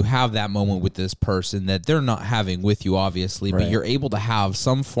you have that moment with this person that they're not having with you, obviously, but you're able to have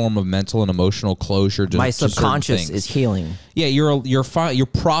some form of mental and emotional closure. My subconscious is healing. Yeah, you're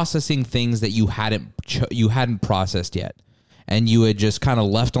processing things that you hadn't processed yet, and you had just kind of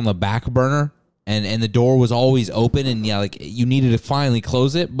left on the back burner, and the door was always open, and like you needed to finally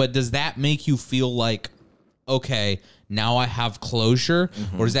close it. But does that make you feel like, okay, now I have closure,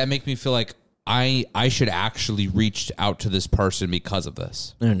 or does that make me feel like I should actually reach out to this person because of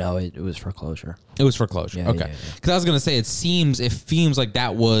this? No, it was for closure. It was for closure. Yeah, okay. Because I was going to say, it seems like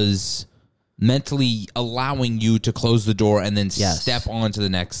that was mentally allowing you to close the door and then step on to the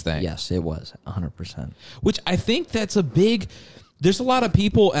next thing. Yes, it was 100%. Which I think that's there's a lot of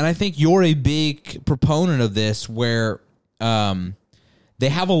people, and I think you're a big proponent of this, where they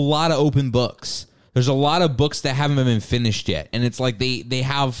have a lot of open books. There's a lot of books that haven't been finished yet. And it's like they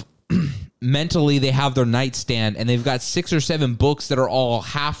have mentally, they have their nightstand, and they've got 6 or 7 books that are all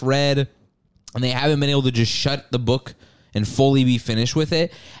half read, and they haven't been able to just shut the book and fully be finished with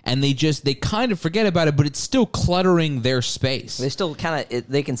it. And they kind of forget about it, but it's still cluttering their space. They still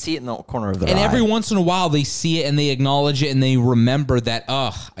they can see it in the corner of their eye. And every once in a while they see it and they acknowledge it and they remember that,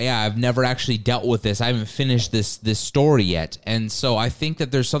 I've never actually dealt with this. I haven't finished this story yet. And so I think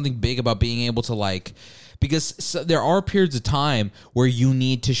that there's something big about being able to because there are periods of time where you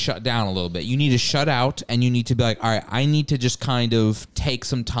need to shut down a little bit. You need to shut out, and you need to be like, all right, I need to just kind of take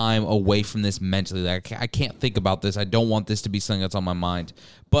some time away from this mentally. Like, I can't think about this. I don't want this to be something that's on my mind.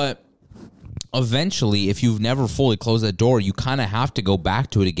 But eventually, if you've never fully closed that door, you kind of have to go back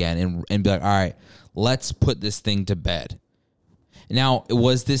to it again and be like, all right, let's put this thing to bed. Now,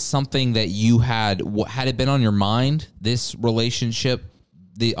 was this something that you had it been on your mind, this relationship,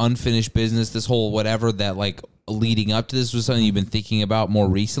 the unfinished business, this whole whatever, that like leading up to this was something you've been thinking about more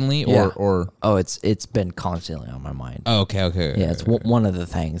recently, or it's been constantly on my mind. Oh, okay. Yeah, it's one of the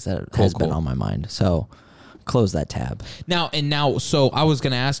things that has been on my mind. So close that tab. Now, so I was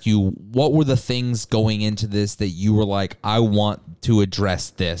going to ask you, what were the things going into this that you were like, I want to address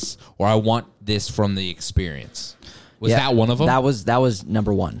this, or I want this from the experience? Was that one of them? That was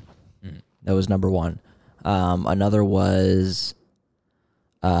number one. That was number one. Another was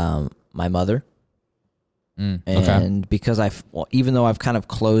my mother. And because even though I've kind of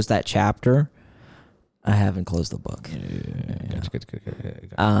closed that chapter, I haven't closed the book.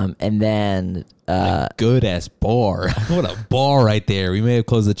 Good. And then good ass bar. What a bar right there. We may have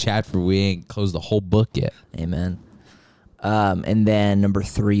closed the chapter, but we ain't closed the whole book yet. Amen. And then number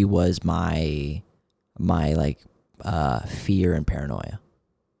 3 was my fear and paranoia.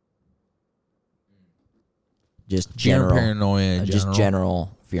 Just general paranoia. Just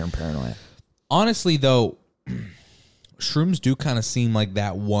general fear and paranoia. Honestly, though, shrooms do kind of seem like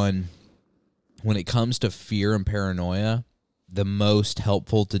that one, when it comes to fear and paranoia, the most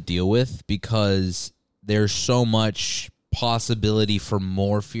helpful to deal with, because there's so much possibility for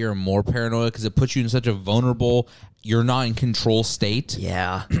more fear and more paranoia, because it puts you in such a vulnerable, you're not in control state.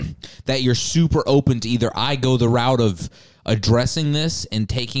 Yeah. That you're super open to either I go the route of addressing this and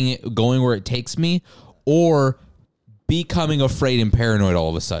going where it takes me, or becoming afraid and paranoid all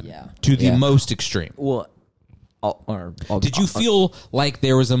of a sudden to the most extreme. Well, Did you feel like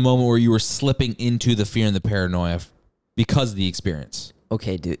there was a moment where you were slipping into the fear and the paranoia because of the experience?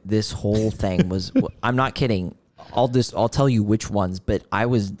 Okay, dude, this whole thing was. I'm not kidding. I'll tell you which ones, but I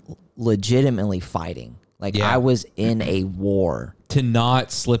was legitimately fighting. Like I was in a war. To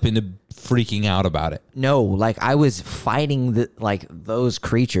not slip into freaking out about it. No, like I was fighting those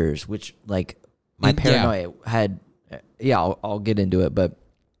creatures, which like my paranoia had. Yeah, I'll get into it, but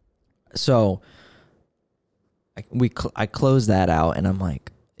so I closed that out, and I'm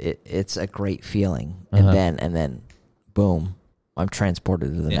like, it's a great feeling, and then, boom, I'm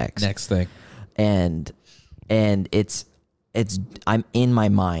transported to the next thing, and it's I'm in my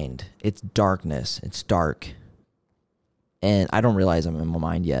mind. It's darkness. It's dark. And I don't realize I'm in my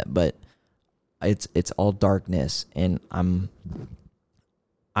mind yet, but it's all darkness, and I'm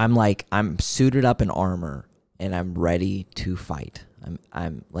suited up in armor, and I'm ready to fight.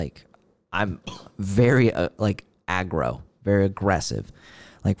 I'm very aggro, very aggressive,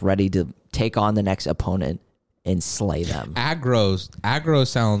 like ready to take on the next opponent and slay them. Aggro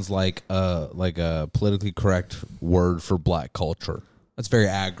sounds like a politically correct word for black culture. That's very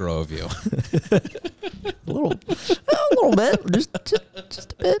aggro of you. a little bit,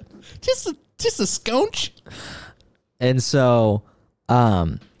 just a bit, just a scunch. And so,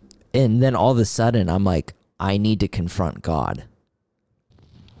 and then all of a sudden, I'm like, I need to confront God.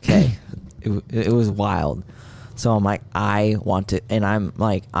 Okay, it was wild. So I'm like, I want to, and I'm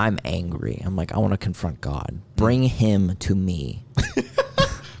like, I'm angry. I'm like, I want to confront God. Bring him to me.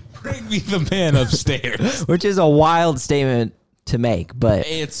 Bring me the man upstairs. Which is a wild statement to make, but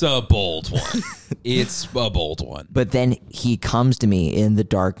it's a bold one. It's a bold one. But then he comes to me in the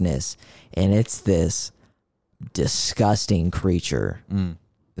darkness, and it's this disgusting creature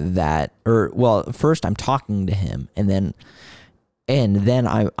first I'm talking to him, and then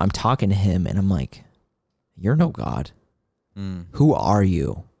I'm talking to him, and I'm like, you're no God. Who are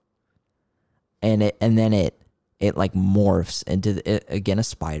you? And then it like morphs into again a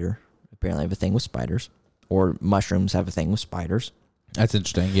spider. Apparently I have a thing with spiders, or mushrooms have a thing with spiders. That's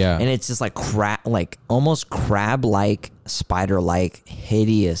interesting, yeah. And it's just like almost crab-like, spider-like,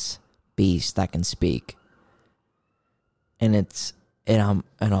 hideous beast that can speak. And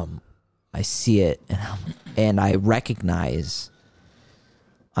I see it, and I recognize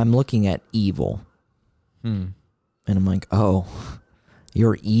I'm looking at evil. And I'm like, oh,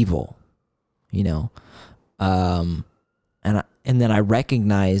 you're evil, you know? And then I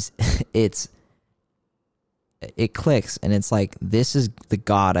recognize it clicks, and it's like, this is the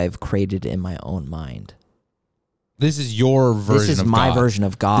God I've created in my own mind. This is your version of God. This is my version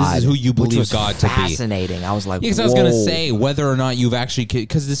of God. This is who you believe God to be. Fascinating. I was like, because I was going to say whether or not you've actually,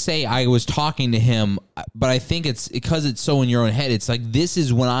 because to say I was talking to him, but I think it's because it's so in your own head. It's like, this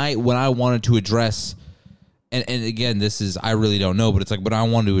is when I wanted to address, and again, this is, I really don't know, but it's like, but I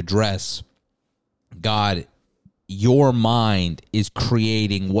wanted to address God. Your mind is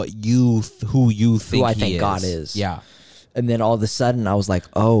creating who you think I think God is. Yeah. And then all of a sudden I was like,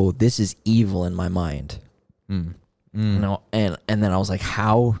 oh, this is evil in my mind. You know, and then I was like,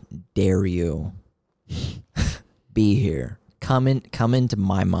 how dare you be here? Come into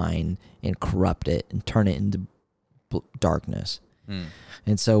my mind and corrupt it and turn it into darkness.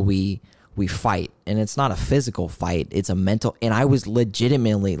 And so we fight, and it's not a physical fight, it's a mental, and I was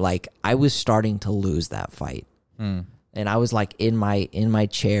legitimately like, I was starting to lose that fight. And I was like in my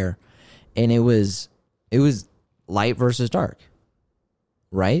chair, and it was light versus dark,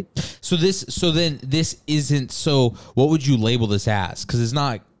 right? So then this isn't, so what would you label this as? Because it's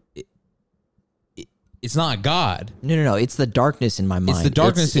not God. No, it's the darkness in my mind. It's the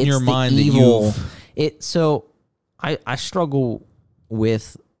darkness in your mind evil. that So I struggle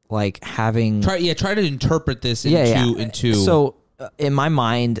with like having try to interpret this into so. In my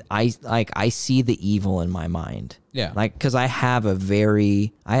mind, I see the evil in my mind. Yeah. Like, because I have a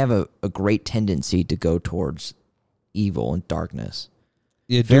great tendency to go towards evil and darkness.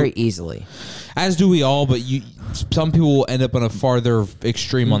 Yeah, very easily. As do we all, but some people will end up on a farther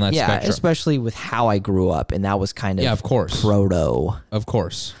extreme on that spectrum. Especially with how I grew up, and that was kind of of course. Proto. Of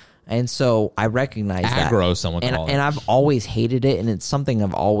course. And so I recognize that. Aggro, someone called it. And I've always hated it, and it's something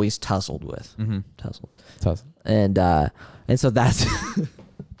I've always tussled with. Tussled. And so that's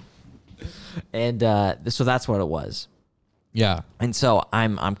so that's what it was. Yeah. And so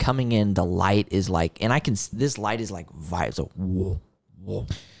I'm coming in, the light is like, and this light is like so whoa.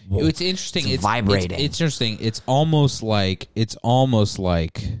 It's interesting. It's vibrating. It's interesting. It's almost like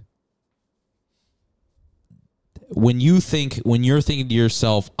when you're thinking to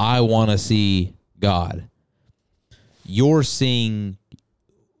yourself, I want to see God, you're seeing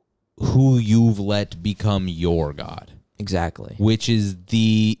who you've let become your God. Exactly. Which is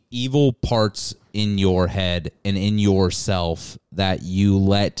the evil parts in your head and in yourself that you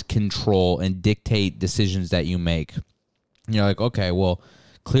let control and dictate decisions that you make. And you're like, okay, well,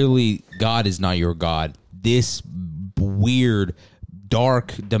 clearly God is not your God. This weird,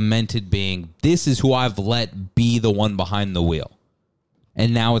 dark, demented being, this is who I've let be the one behind the wheel.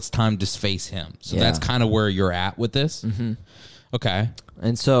 And now it's time to face him. So that's kind of where you're at with this. Mm-hmm. Okay.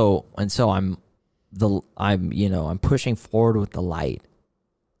 And so I'm pushing forward with the light,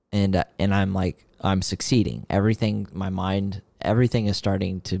 and I'm like, I'm succeeding. Everything, my mind, everything is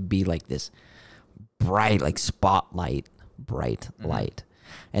starting to be like this bright, like spotlight, bright light.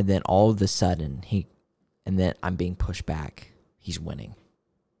 And then all of a sudden then I'm being pushed back. He's winning.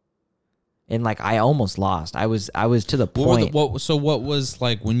 And like I almost lost. I was to the point. So what was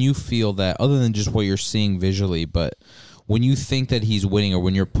like when you feel that, other than just what you're seeing visually, but when you think that he's winning or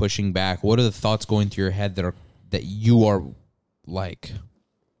when you're pushing back, what are the thoughts going through your head that you are like?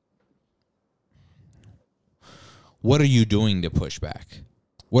 What are you doing to push back?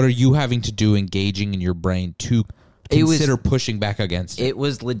 What are you having to do, engaging in your brain to consider pushing back against it? It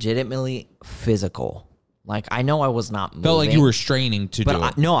was legitimately physical. Like I know I was not moving. Felt like you were straining to do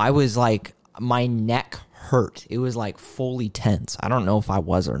it. No, I was like, my neck hurt. It was like fully tense. I don't know if I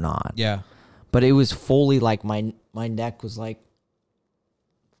was or not. Yeah. But it was fully like my neck was like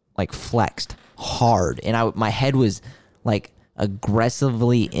flexed hard, and my head was like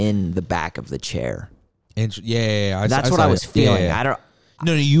aggressively in the back of the chair. Yeah. That's what I was feeling. Yeah. I don't.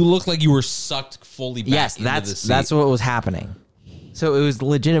 No, you look like you were sucked fully back. Yes, into the seat. that's what was happening. So it was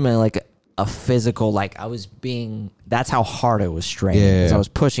legitimately like a physical, like I was being. That's how hard I was straining. Because I was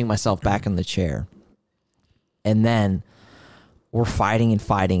pushing myself back in the chair, and then we're fighting,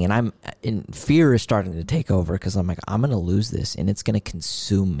 and fear is starting to take over because I'm like, I'm going to lose this and it's going to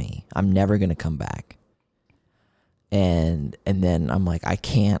consume me. I'm never going to come back. And then I'm like, I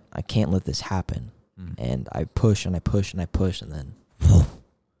can't let this happen. And I push and I push and I push, and then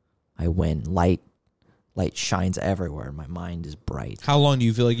I win. Light shines everywhere. My mind is bright. How long do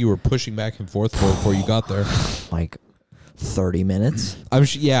you feel like you were pushing back and forth before you got there? Like 30 minutes.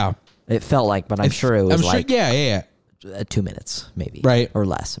 Yeah. It felt like, but I'm sure it was like... Yeah. 2 minutes, maybe. Right. Or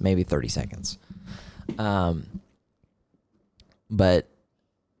less, maybe 30 seconds. But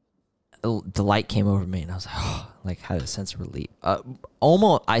the light came over me, and I was like, like had a sense of relief.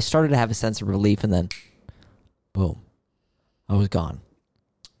 Almost, I started to have a sense of relief, and then, boom, I was gone.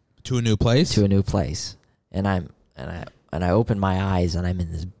 To a new place? To a new place. And I open my eyes, and I'm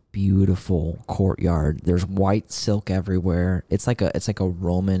in this beautiful courtyard. There's white silk everywhere. It's like a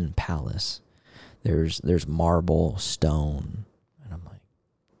Roman palace. There's marble, stone, and I'm like,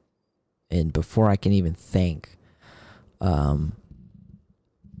 and before I can even think,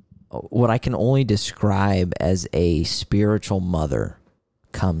 what I can only describe as a spiritual mother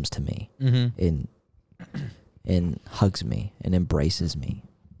comes to me and hugs me and embraces me,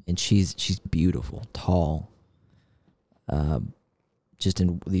 and she's beautiful, tall, just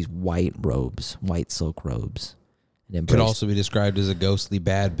in these white silk robes. And could also be described as a ghostly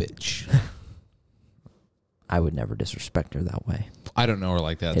bad bitch. I would never disrespect her that way. I don't know her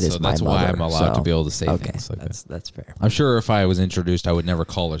like that, so that's why I'm allowed to be able to say things like that. That's fair. I'm sure if I was introduced, I would never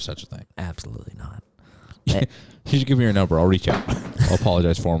call her such a thing. Absolutely not. You should give me your number. I'll reach out. I'll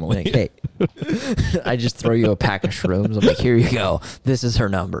apologize formally. Like, hey, I just throw you a pack of shrooms. I'm like, here you go. This is her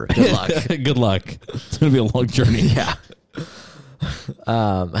number. Good luck. Good luck. It's going to be a long journey. Yeah.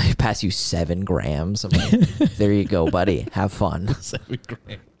 I pass you 7 grams. I'm like, there you go, buddy. Have fun. 7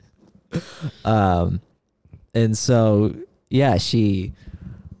 grams. And so, yeah, she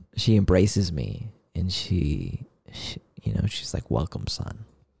embraces me, and she she's like, welcome, son.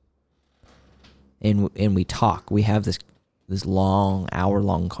 And we talk. We have this long,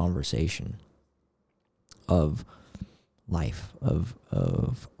 hour-long conversation of life, of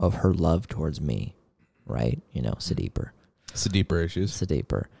her love towards me, right? Siddipur. Siddipur issues.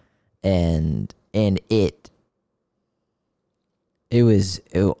 Siddipur. And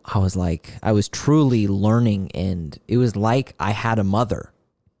I was truly learning, and it was like I had a mother.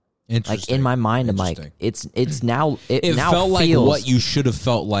 Like in my mind, I'm like, it now felt feels like what you should have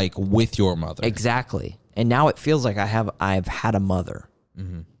felt like with your mother. Exactly. And now it feels like I've had a mother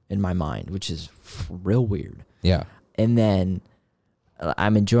in my mind, which is real weird. Yeah. And then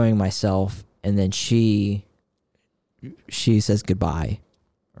I'm enjoying myself, and then she says goodbye.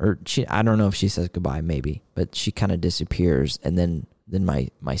 Or I don't know if she says goodbye, maybe, but she kind of disappears, and then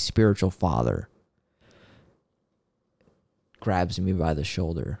my spiritual father grabs me by the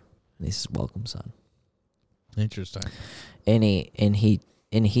shoulder, and he says, "Welcome, son." Interesting. And he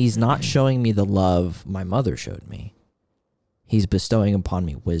he's not showing me the love my mother showed me. He's bestowing upon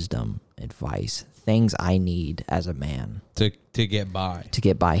me wisdom, advice, things I need as a man to get by. To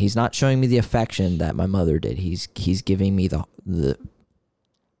get by. He's not showing me the affection that my mother did. He's giving me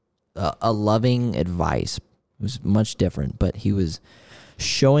a loving advice. It was much different, but he was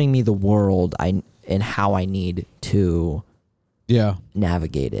showing me the world and how I need to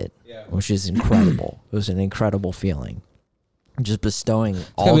navigate it, which is incredible. It was an incredible feeling. Just bestowing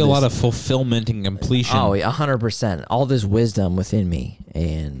all There's gotta be a lot of fulfillment and completion. Oh, 100%. All this wisdom within me,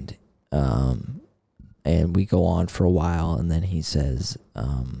 and we go on for a while, and then he says,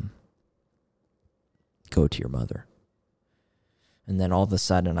 "Go to your mother." And then all of a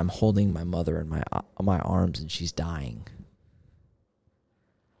sudden, I'm holding my mother in my arms, and she's dying.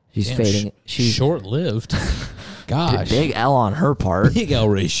 She's fading. She's short-lived. Gosh, big L on her part. Big L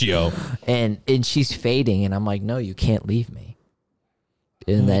ratio. And she's fading, and I'm like, "No, you can't leave me."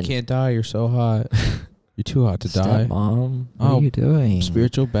 And then you can't die. You're so hot. You're too hot to die. Mom, what are you doing?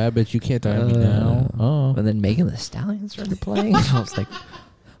 Spiritual bad bitch, you can't die to me now. Oh. And then Megan Thee Stallion started playing. I was like,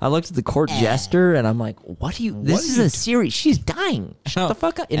 I looked at the court jester, and I'm like, "What are you? This is a series. She's dying. Shut the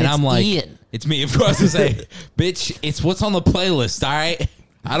fuck up." And I'm like, Ian. "It's me." Of course, I say, "Bitch, it's what's on the playlist." All right,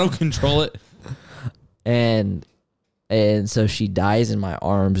 I don't control it. And so she dies in my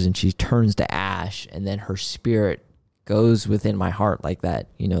arms, and she turns to ash, and then her spirit goes within my heart like that,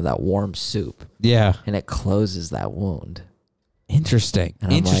 that warm soup. Yeah. And it closes that wound. Interesting.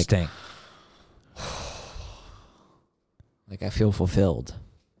 And I'm Interesting. Like I feel fulfilled.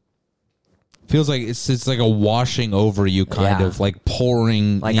 Feels like it's like a washing over you, kind of like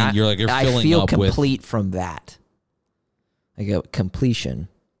pouring. Like in, you're filling I feel up complete from that. Like a completion.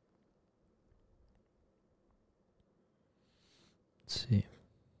 Let's see.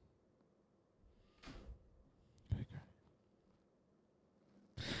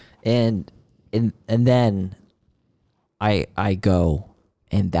 And then I go,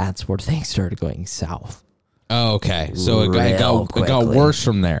 and that's where things started going south. Oh, okay. So it got worse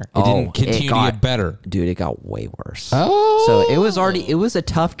from there. It didn't continue to get better. Dude, it got way worse. Oh. So it was a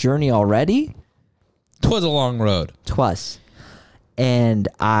tough journey already. 'Twas a long road. 'Twas. And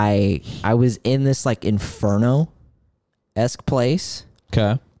I was in this like inferno-esque place.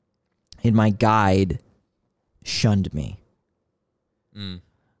 Okay. And my guide shunned me.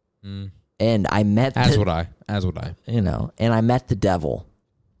 And I met As would I. And I met the devil.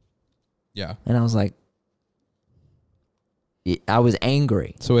 Yeah. And I was like, I was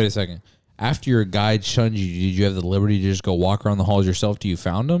angry. So wait a second. After your guide shunned you, did you have the liberty to just go walk around the halls yourself till you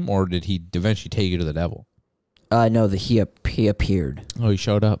found him, or did he eventually take you to the devil? No, he appeared. Oh, he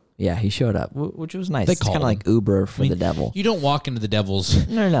showed up. Yeah, he showed up, which was nice. They It's kind of like Uber for the devil. You don't walk into the devil's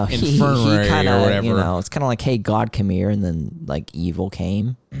No. infirmary kinda, or whatever. It's kind of like, hey, God, come here, and then like evil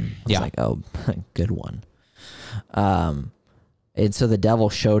came. I was like, oh, good one. And so the devil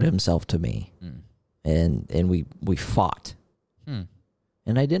showed himself to me, and we fought,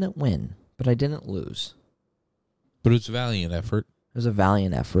 and I didn't win, but I didn't lose. But it's a valiant effort. It was a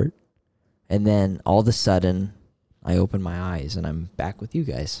valiant effort, and then all of a sudden, I opened my eyes, and I'm back with you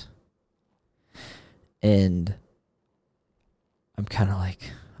guys. And I'm kind of like,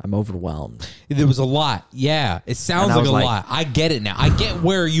 I'm overwhelmed. There was a lot. Yeah. It sounds like a lot. I get it now. I get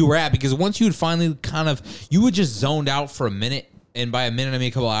where you were at, because once you had finally you would just zoned out for a minute, and by a minute I mean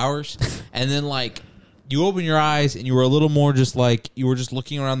a couple hours, and then like you open your eyes and you were a little more just like, you were just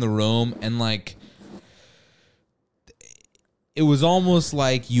looking around the room, and like it was almost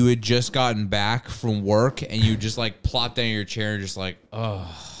like you had just gotten back from work and you just like plop down in your chair and just like, oh.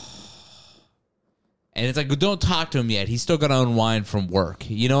 And it's like, don't talk to him yet. He's still got to unwind from work.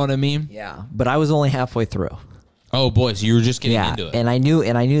 You know what I mean? Yeah. But I was only halfway through. Oh boy, so you were just getting into it. And I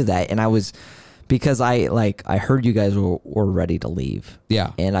knew that, and I was, because I heard you guys were ready to leave.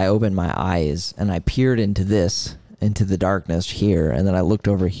 Yeah. And I opened my eyes and I peered into the darkness here, and then I looked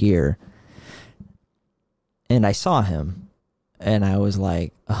over here and I saw him, and I was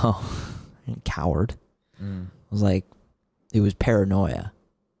like, oh, coward. I was like, it was paranoia.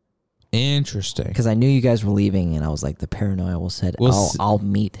 Interesting. Because I knew you guys were leaving, and I was like, the paranoia will set. I'll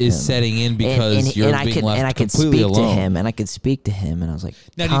meet him. Is setting in because you're being left completely alone. And I could speak to him, and I was like,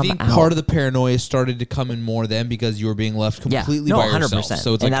 now, do you think part of the paranoia started to come in more then because you were being left completely by yourself? 100%.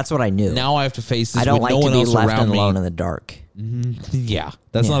 So it's and that's what I knew. Now I have to face this. I don't with like no to one be else left around alone me. in the dark. Yeah,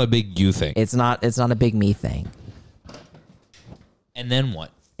 that's not a big you thing. It's not a big me thing. And then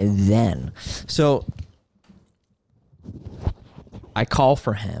what? So I call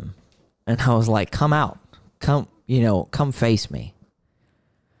for him, and I was like, come out, come face me.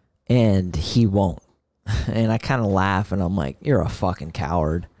 And he won't. And I kind of laugh, and I'm like, you're a fucking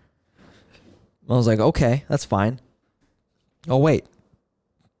coward. I was like, okay, that's fine. Oh, wait.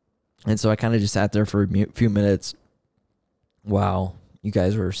 And so I kind of just sat there for a few minutes while you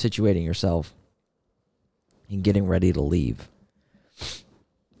guys were situating yourself and getting ready to leave.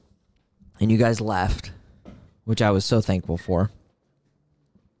 And you guys left, which I was so thankful for.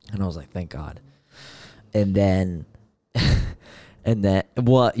 And I was like, thank God. And then...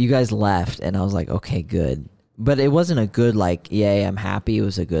 well, you guys left, and I was like, okay, good. But it wasn't a good, like, yay, I'm happy. It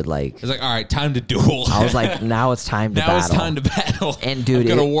was a good, like... It was like, all right, time to duel. I was like, now it's time to battle. Now it's time to battle. And, dude, I've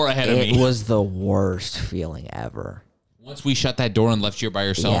got a war ahead of me. It was the worst feeling ever. Once we shut that door and left you by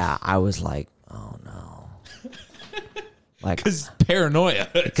yourself. Yeah, I was like, oh, no. Like, Because paranoia.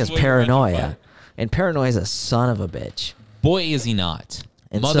 Because paranoia. And paranoia is a son of a bitch. Boy, is he not.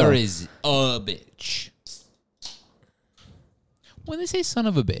 And Mother is a bitch. When they say son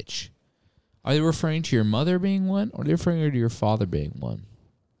of a bitch, are they referring to your mother being one, or are they referring to your father being one?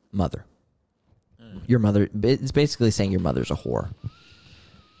 Mother. Your mother, it's basically saying your mother's a whore.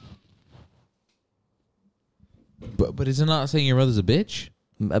 But is it not saying your mother's a bitch?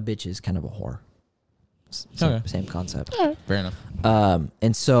 A bitch is kind of a whore. Same concept. All right. Fair enough.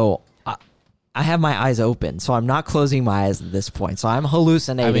 And so I have my eyes open, so I'm not closing my eyes at this point. So I'm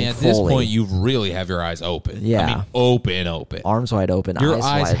hallucinating. I mean, at fully. this point, you really have your eyes open. Yeah. I mean, open. Arms wide open. Your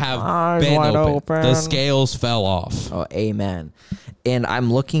eyes wide, have been wide open. The scales fell off. Oh, amen. And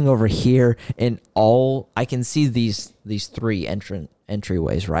I'm looking over here, and I can see these three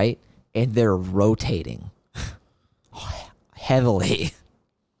entryways, right? And they're rotating heavily.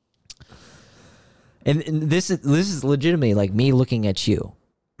 And this is legitimately like me looking at you.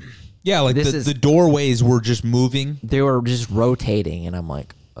 Yeah, like the doorways were just moving. They were just rotating, and I'm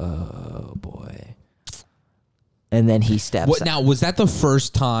like, oh, boy. And then he steps out. Now, was that the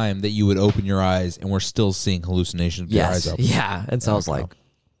first time that you would open your eyes and we're still seeing hallucinations with your eyes open? Yeah. And so I was like,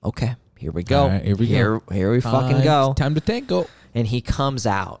 okay, here we go. All right, here we go. Here we fucking go. Time to tango. And he comes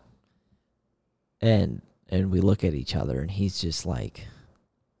out, and we look at each other, and he's just like,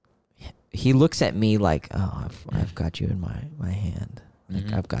 he looks at me like, oh, I've got you in my hand.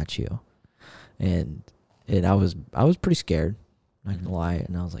 Like, I've got you. And I was pretty scared, not gonna lie.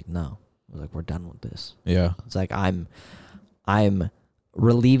 And I was like, no. I was like, we're done with this. Yeah. It's like I'm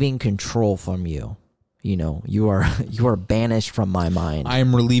relieving control from you. You know, you are banished from my mind. I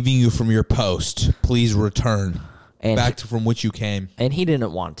am relieving you from your post. Please return back to from which you came. And he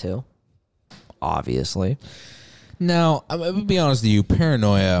didn't want to, obviously. Now, I'm gonna be honest with you,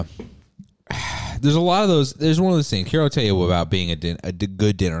 paranoia. There's a lot of those. There's one of those things. Here, I'll tell you about being a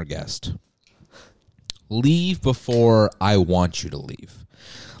good dinner guest. Leave before I want you to leave.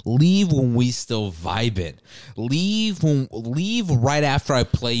 Leave when we still vibing. Leave right after I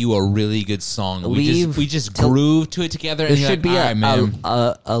play you a really good song. We just groove to it together. There and should be like,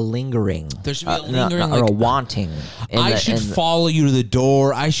 a lingering. There should be a lingering, or a wanting. I should follow you to the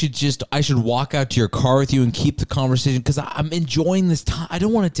door. I should walk out to your car with you and keep the conversation because I'm enjoying this time. I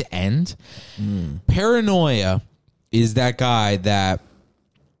don't want it to end. Paranoia is that guy that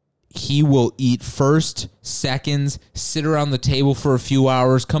he will eat first, seconds, sit around the table for a few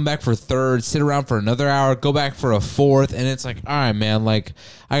hours, come back for third, sit around for another hour, go back for a fourth, and it's like, all right, man, like,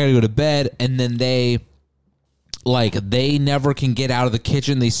 I gotta go to bed, and then they never can get out of the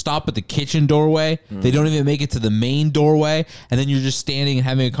kitchen. They stop at the kitchen doorway. They don't even make it to the main doorway, and then you're just standing and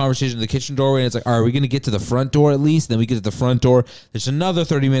having a conversation in the kitchen doorway, and it's like, all right, we're going to get to the front door at least. Then we get to the front door. There's another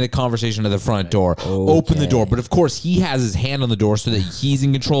 30-minute conversation at the front door. Okay. Open the door. But, of course, he has his hand on the door so that he's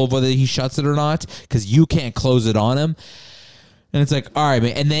in control of whether he shuts it or not because you can't close it on him. And it's like, all right,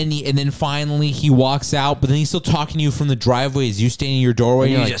 man. And then finally he walks out, but then he's still talking to you from the driveway as you stand in your doorway.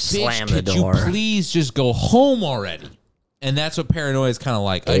 And you're you like, just slam the door. You please just go home already. And that's what paranoia is kind of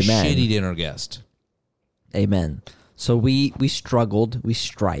like. Amen. A shitty dinner guest. Amen. So we struggled. We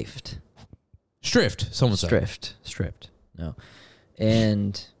strifed. Strift, someone said. Stripped. No.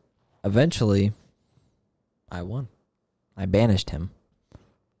 And eventually I won. I banished him.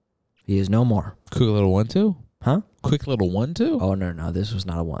 He is no more. Quick little 1-2? Huh? Quick little 1-2? Oh, no. This was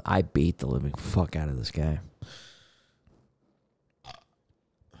not a one. I beat the living fuck out of this guy.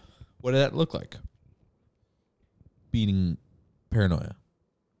 What did that look like? Beating paranoia.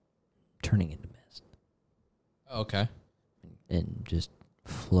 Turning into mist. Okay. And just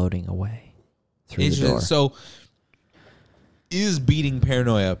floating away through the door. So, is beating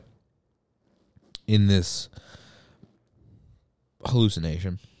paranoia in this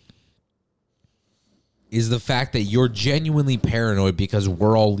hallucination is the fact that you're genuinely paranoid because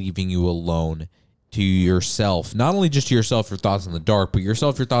we're all leaving you alone to yourself, not only just to yourself, your thoughts in the dark, but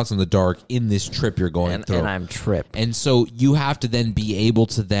yourself, your thoughts in the dark in this trip you're going through. And I'm tripped. And so you have to then be able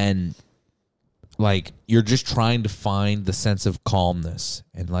to then, like, you're just trying to find the sense of calmness.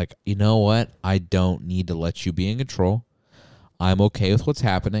 And like, you know what? I don't need to let you be in control. I'm okay with what's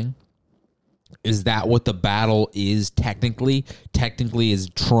happening. Is that what the battle is technically? Technically is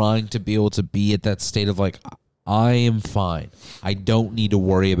trying to be able to be at that state of like, I am fine. I don't need to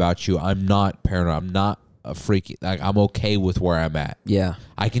worry about you. I'm not paranoid. I'm not a freaky. Like, I'm okay with where I'm at. Yeah.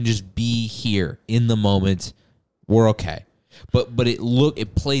 I can just be here in the moment. We're okay. But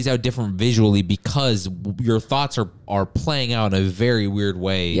it plays out different visually because your thoughts are playing out in a very weird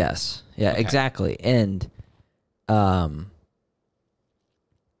way. Yes. Yeah, okay. Exactly. And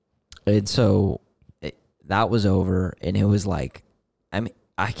so that was over, and it was like, I mean,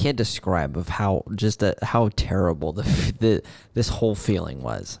 I can't describe of how terrible this whole feeling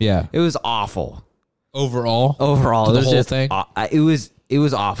was. Yeah, it was awful. Overall, it was the whole just thing. It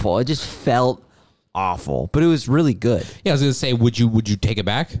was awful. It just felt awful, but it was really good. Yeah, I was gonna say, would you take it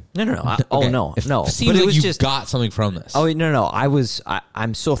back? No. Okay. No. It seems like you got something from this. Oh no.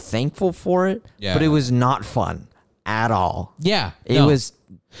 I'm so thankful for it. Yeah. But it was not fun at all. Yeah, it was.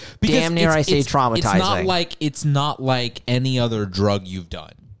 Because damn near I say traumatizing. It's not like any other drug you've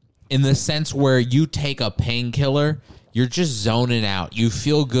done, in the sense where you take a painkiller, you're just zoning out. You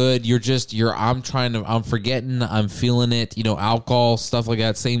feel good. I'm forgetting. I'm feeling it. You know, alcohol, stuff like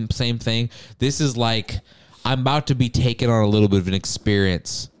that. Same thing. This is like I'm about to be taken on a little bit of an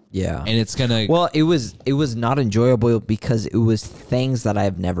experience. Yeah, and it's gonna. Well, it was not enjoyable because it was things that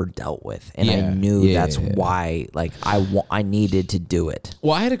I've never dealt with, and I knew that's why. Like I needed to do it.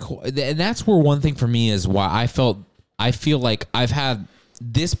 Well, and that's where one thing for me is why I feel like I've had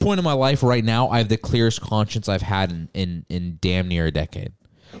this point in my life right now. I have the clearest conscience I've had in damn near a decade,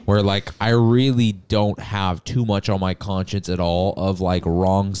 where like I really don't have too much on my conscience at all of like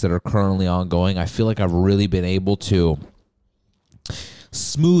wrongs that are currently ongoing. I feel like I've really been able to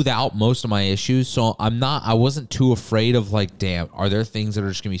smooth out most of my issues, so I wasn't too afraid of like, damn, are there things that are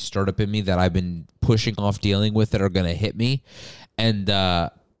just gonna be stirred up in me that I've been pushing off dealing with that are gonna hit me, and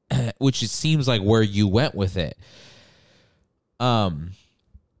which it seems like where you went with it.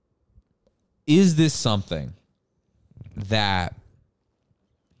 Is this something that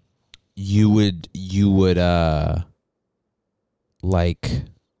you would like?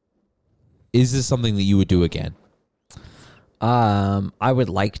 Is this something that you would do again? I would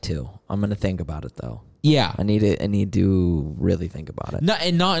like to. I'm gonna think about it though. Yeah, I need to really think about it.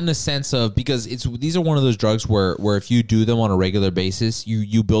 Not in the sense of, because these are one of those drugs where if you do them on a regular basis,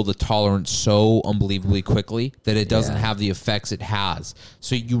 you build a tolerance so unbelievably quickly that it doesn't have the effects it has.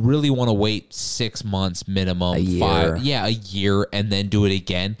 So you really want to wait 6 months minimum, a year, and then do it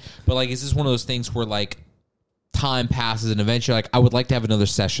again. But like, is this one of those things where like time passes and eventually like I would like to have another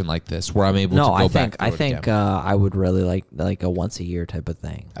session like this where I'm able to go back? I think I would really like a once a year type of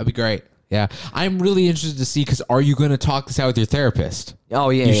thing. That'd be great. Yeah, I'm really interested to see, because are you going to talk this out with your therapist? Oh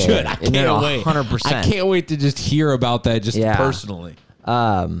yeah, you should. Yeah. I can't wait. 100%. I can't wait to just hear about that personally.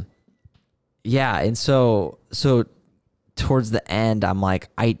 Yeah, and so towards the end, I'm like,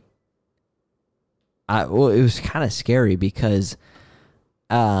 well, it was kind of scary because,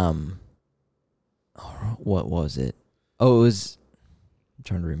 what was it? Oh, it was. I'm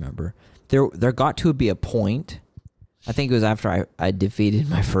trying to remember. There got to be a point. I think it was after I defeated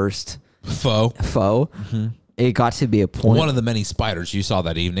my first foe. Mm-hmm. It got to be a point. One of the many spiders you saw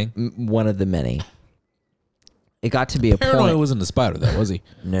that evening. One of the many. It got to be a point. Paranoid wasn't a spider, though, was he?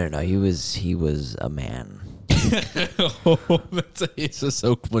 No. He was a man. It's just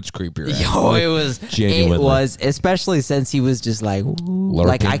so much creepier. Yo, it was genuinely. It was, especially since he was just like,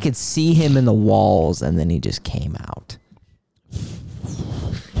 like I could see him in the walls, and then he just came out.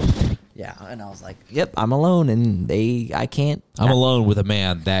 Yeah, and I was like, "Yep, I'm alone, and I can't." I'm alone with a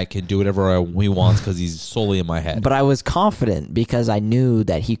man that can do whatever he wants because he's solely in my head. But I was confident because I knew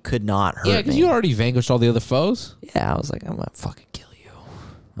that he could not hurt me. Yeah, because you already vanquished all the other foes. Yeah, I was like, "I'm gonna fucking kill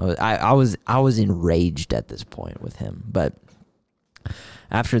you." I was enraged at this point with him, but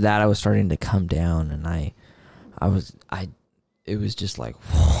after that, I was starting to come down, and it was just like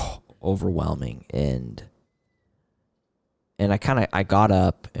overwhelming, and I got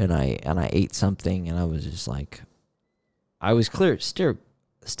up and I ate something, and I was just like, I was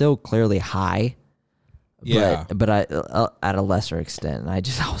still clearly high, but I at a lesser extent, and I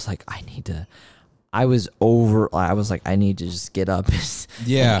was like, I was like, I need to just get up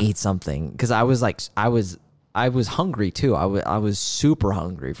and eat something, because I was I was hungry too. I was super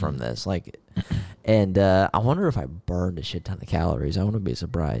hungry from this. Like, and I wonder if I burned a shit ton of calories. I wouldn't be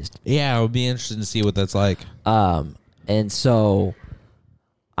surprised. Yeah, it would be interesting to see what that's like. And so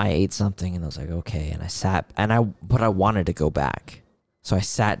I ate something and I was like, okay. And I sat but I wanted to go back. So I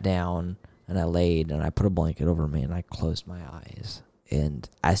sat down and I laid and I put a blanket over me and I closed my eyes. And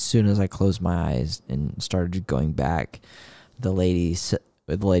as soon as I closed my eyes and started going back, the lady said,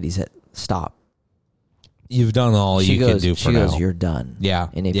 stop. You've done all you can do for now. She goes, you're done. Yeah.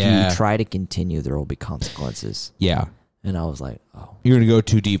 And if you try to continue, there will be consequences. Yeah. And I was like, oh. You're going to go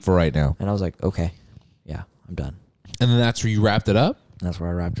too deep for right now. And I was like, okay. Yeah, I'm done. And then that's where you wrapped it up? That's where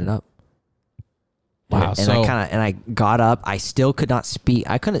I wrapped it up. Wow. And I got up. I still could not speak.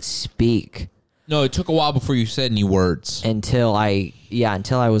 I couldn't speak. No, it took a while before you said any words. Until I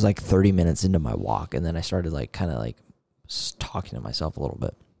was like 30 minutes into my walk. And then I started like kind of like talking to myself a little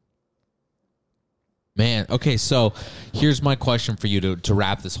bit. Man, okay, so here's my question for you to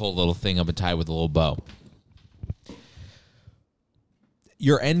wrap this whole little thing up and tie with a little bow.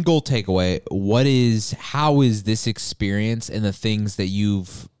 Your end goal takeaway, how is this experience and the things that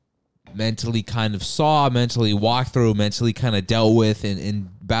you've mentally kind of saw, mentally walked through, mentally kind of dealt with and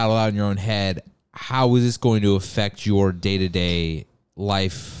battled out in your own head, how is this going to affect your day-to-day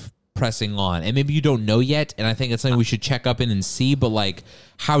life pressing on? And maybe you don't know yet, and I think it's something we should check up in and see, but like,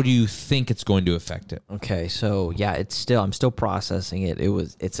 how do you think it's going to affect it? Okay, so yeah, I'm still processing it.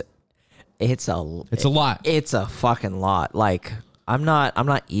 It's a lot. It's a fucking lot. Like, I'm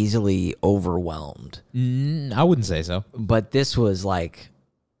not easily overwhelmed. I wouldn't say so. But this was like,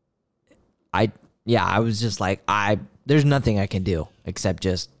 I was just like, there's nothing I can do except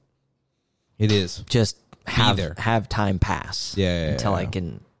just have time pass until I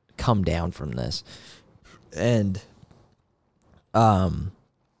can come down from this. And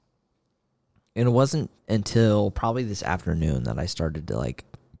it wasn't until probably this afternoon that I started to like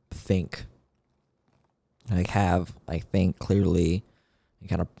think, think clearly and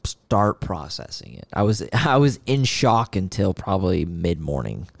kind of start processing it. I was in shock until probably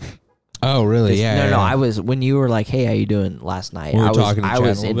mid-morning. Oh, really? Yeah. No. I was, when you were like, "Hey, how you doing?" last night. I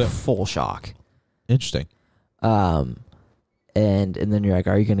was in full shock. Interesting. And then you're like,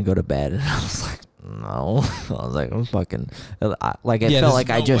 "Are you going to go to bed?" And I was like, "No." I was like, "I'm fucking." Like it felt like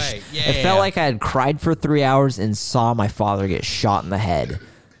it felt like I had cried for 3 hours and saw my father get shot in the head.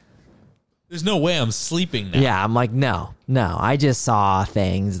 There's no way I'm sleeping now. Yeah, I'm like, no. I just saw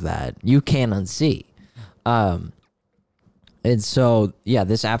things that you can't unsee. And so, yeah,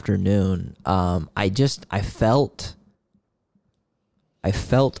 this afternoon, I felt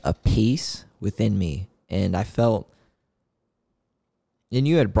a peace within me, and I felt, and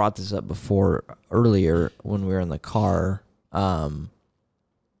you had brought this up before earlier when we were in the car,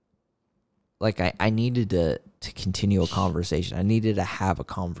 like I needed to continue a conversation. I needed to have a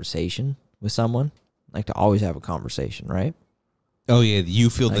conversation with someone, like to always have a conversation, right? Oh, yeah, you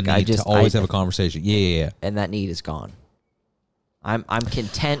feel the need to always have a conversation. Yeah. And that need is gone. I'm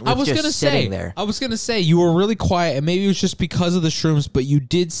content with just sitting there. I was going to say, you were really quiet, and maybe it was just because of the shrooms, but you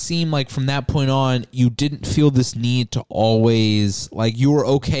did seem like from that point on, you didn't feel this need to always, like, you were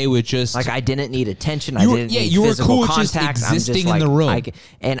okay with just... Like, I didn't need attention. I didn't need physical contact. Just existing in the room.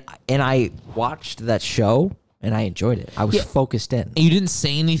 And I watched that show, and I enjoyed it. I was focused in. You didn't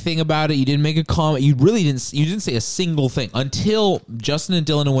say anything about it. You didn't make a comment. You didn't say a single thing until Justin and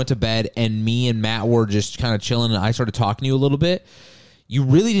Dylan went to bed and me and Matt were just kind of chilling and I started talking to you a little bit. You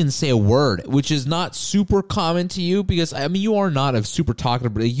really didn't say a word, which is not super common to you because, I mean, you are not a super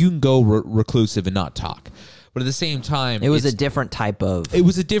talkative, but you can go reclusive and not talk. But at the same time, it was a different type of... It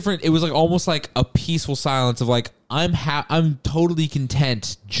was like almost like a peaceful silence of like, I'm totally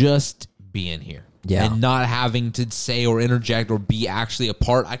content just being here. Yeah. And not having to say or interject or be actually a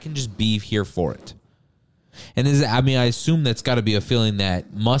part. I can just be here for it. And I assume that's got to be a feeling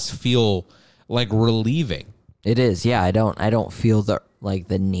that must feel like relieving. It is. Yeah, I don't feel the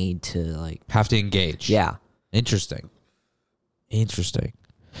need to like have to engage. Yeah. Interesting.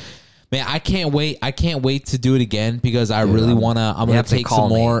 Man, I can't wait to do it again because I really want to. I'm going to take some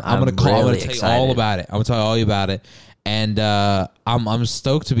more. I'm going to call. I'm going to tell you all about it. I'm going to tell you all about it. And I'm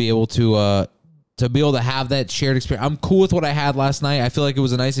stoked to be able to have that shared experience. I'm cool with what I had last night. I feel like it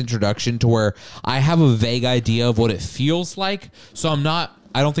was a nice introduction to where I have a vague idea of what it feels like. So I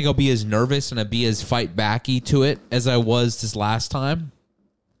don't think I'll be as nervous and I'll be as fight backy to it as I was this last time.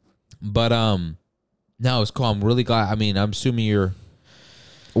 But no, it's cool. I'm really glad. I mean, I'm assuming you're...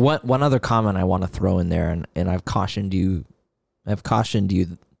 One other comment I want to throw in there, and I've cautioned you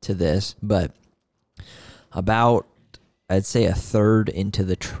to this, but about, I'd say a third into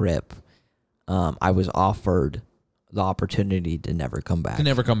the trip, I was offered the opportunity to never come back. To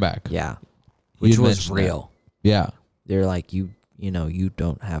never come back. Yeah. Which You'd was mentioned real. that. Yeah. They're like, you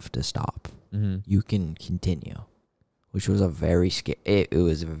don't have to stop. Mm-hmm. You can continue. Which was it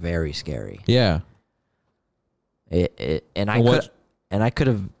was very scary. Yeah. I could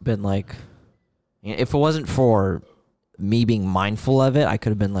have been like, if it wasn't for me being mindful of it, I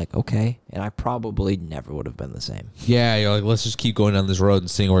could have been like, okay, and I probably never would have been the same. Yeah, you're like, let's just keep going down this road and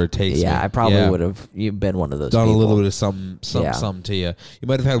seeing where it takes me. Yeah, I probably would have been one of those done people. a little bit of something to you. You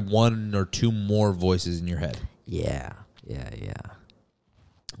might have had one or two more voices in your head. Yeah.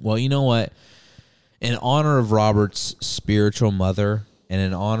 Well, you know what? In honor of Robert's spiritual mother and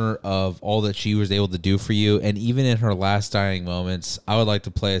in honor of all that she was able to do for you, and even in her last dying moments, I would like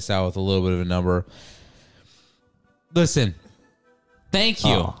to play us out with a little bit of a number. Listen, thank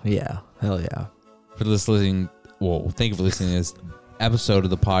you. Oh, yeah. Hell yeah. For listening. Well, thank you for listening to this episode of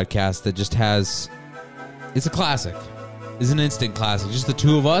the podcast that just has, it's a classic. It's an instant classic. Just the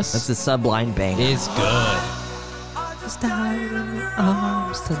two of us. That's a Sublime banger. It's good.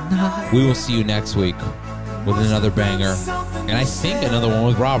 We will see you next week with another banger. And I think another one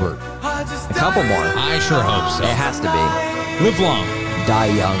with Robert. A couple more. I sure hope so. It has to be. Live long. Die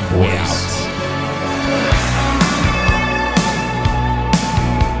young, boys.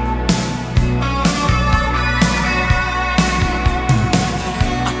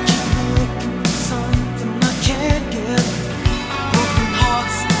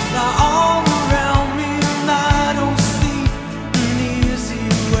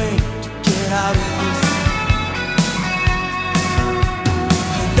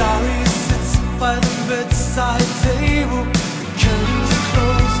 By the bedside table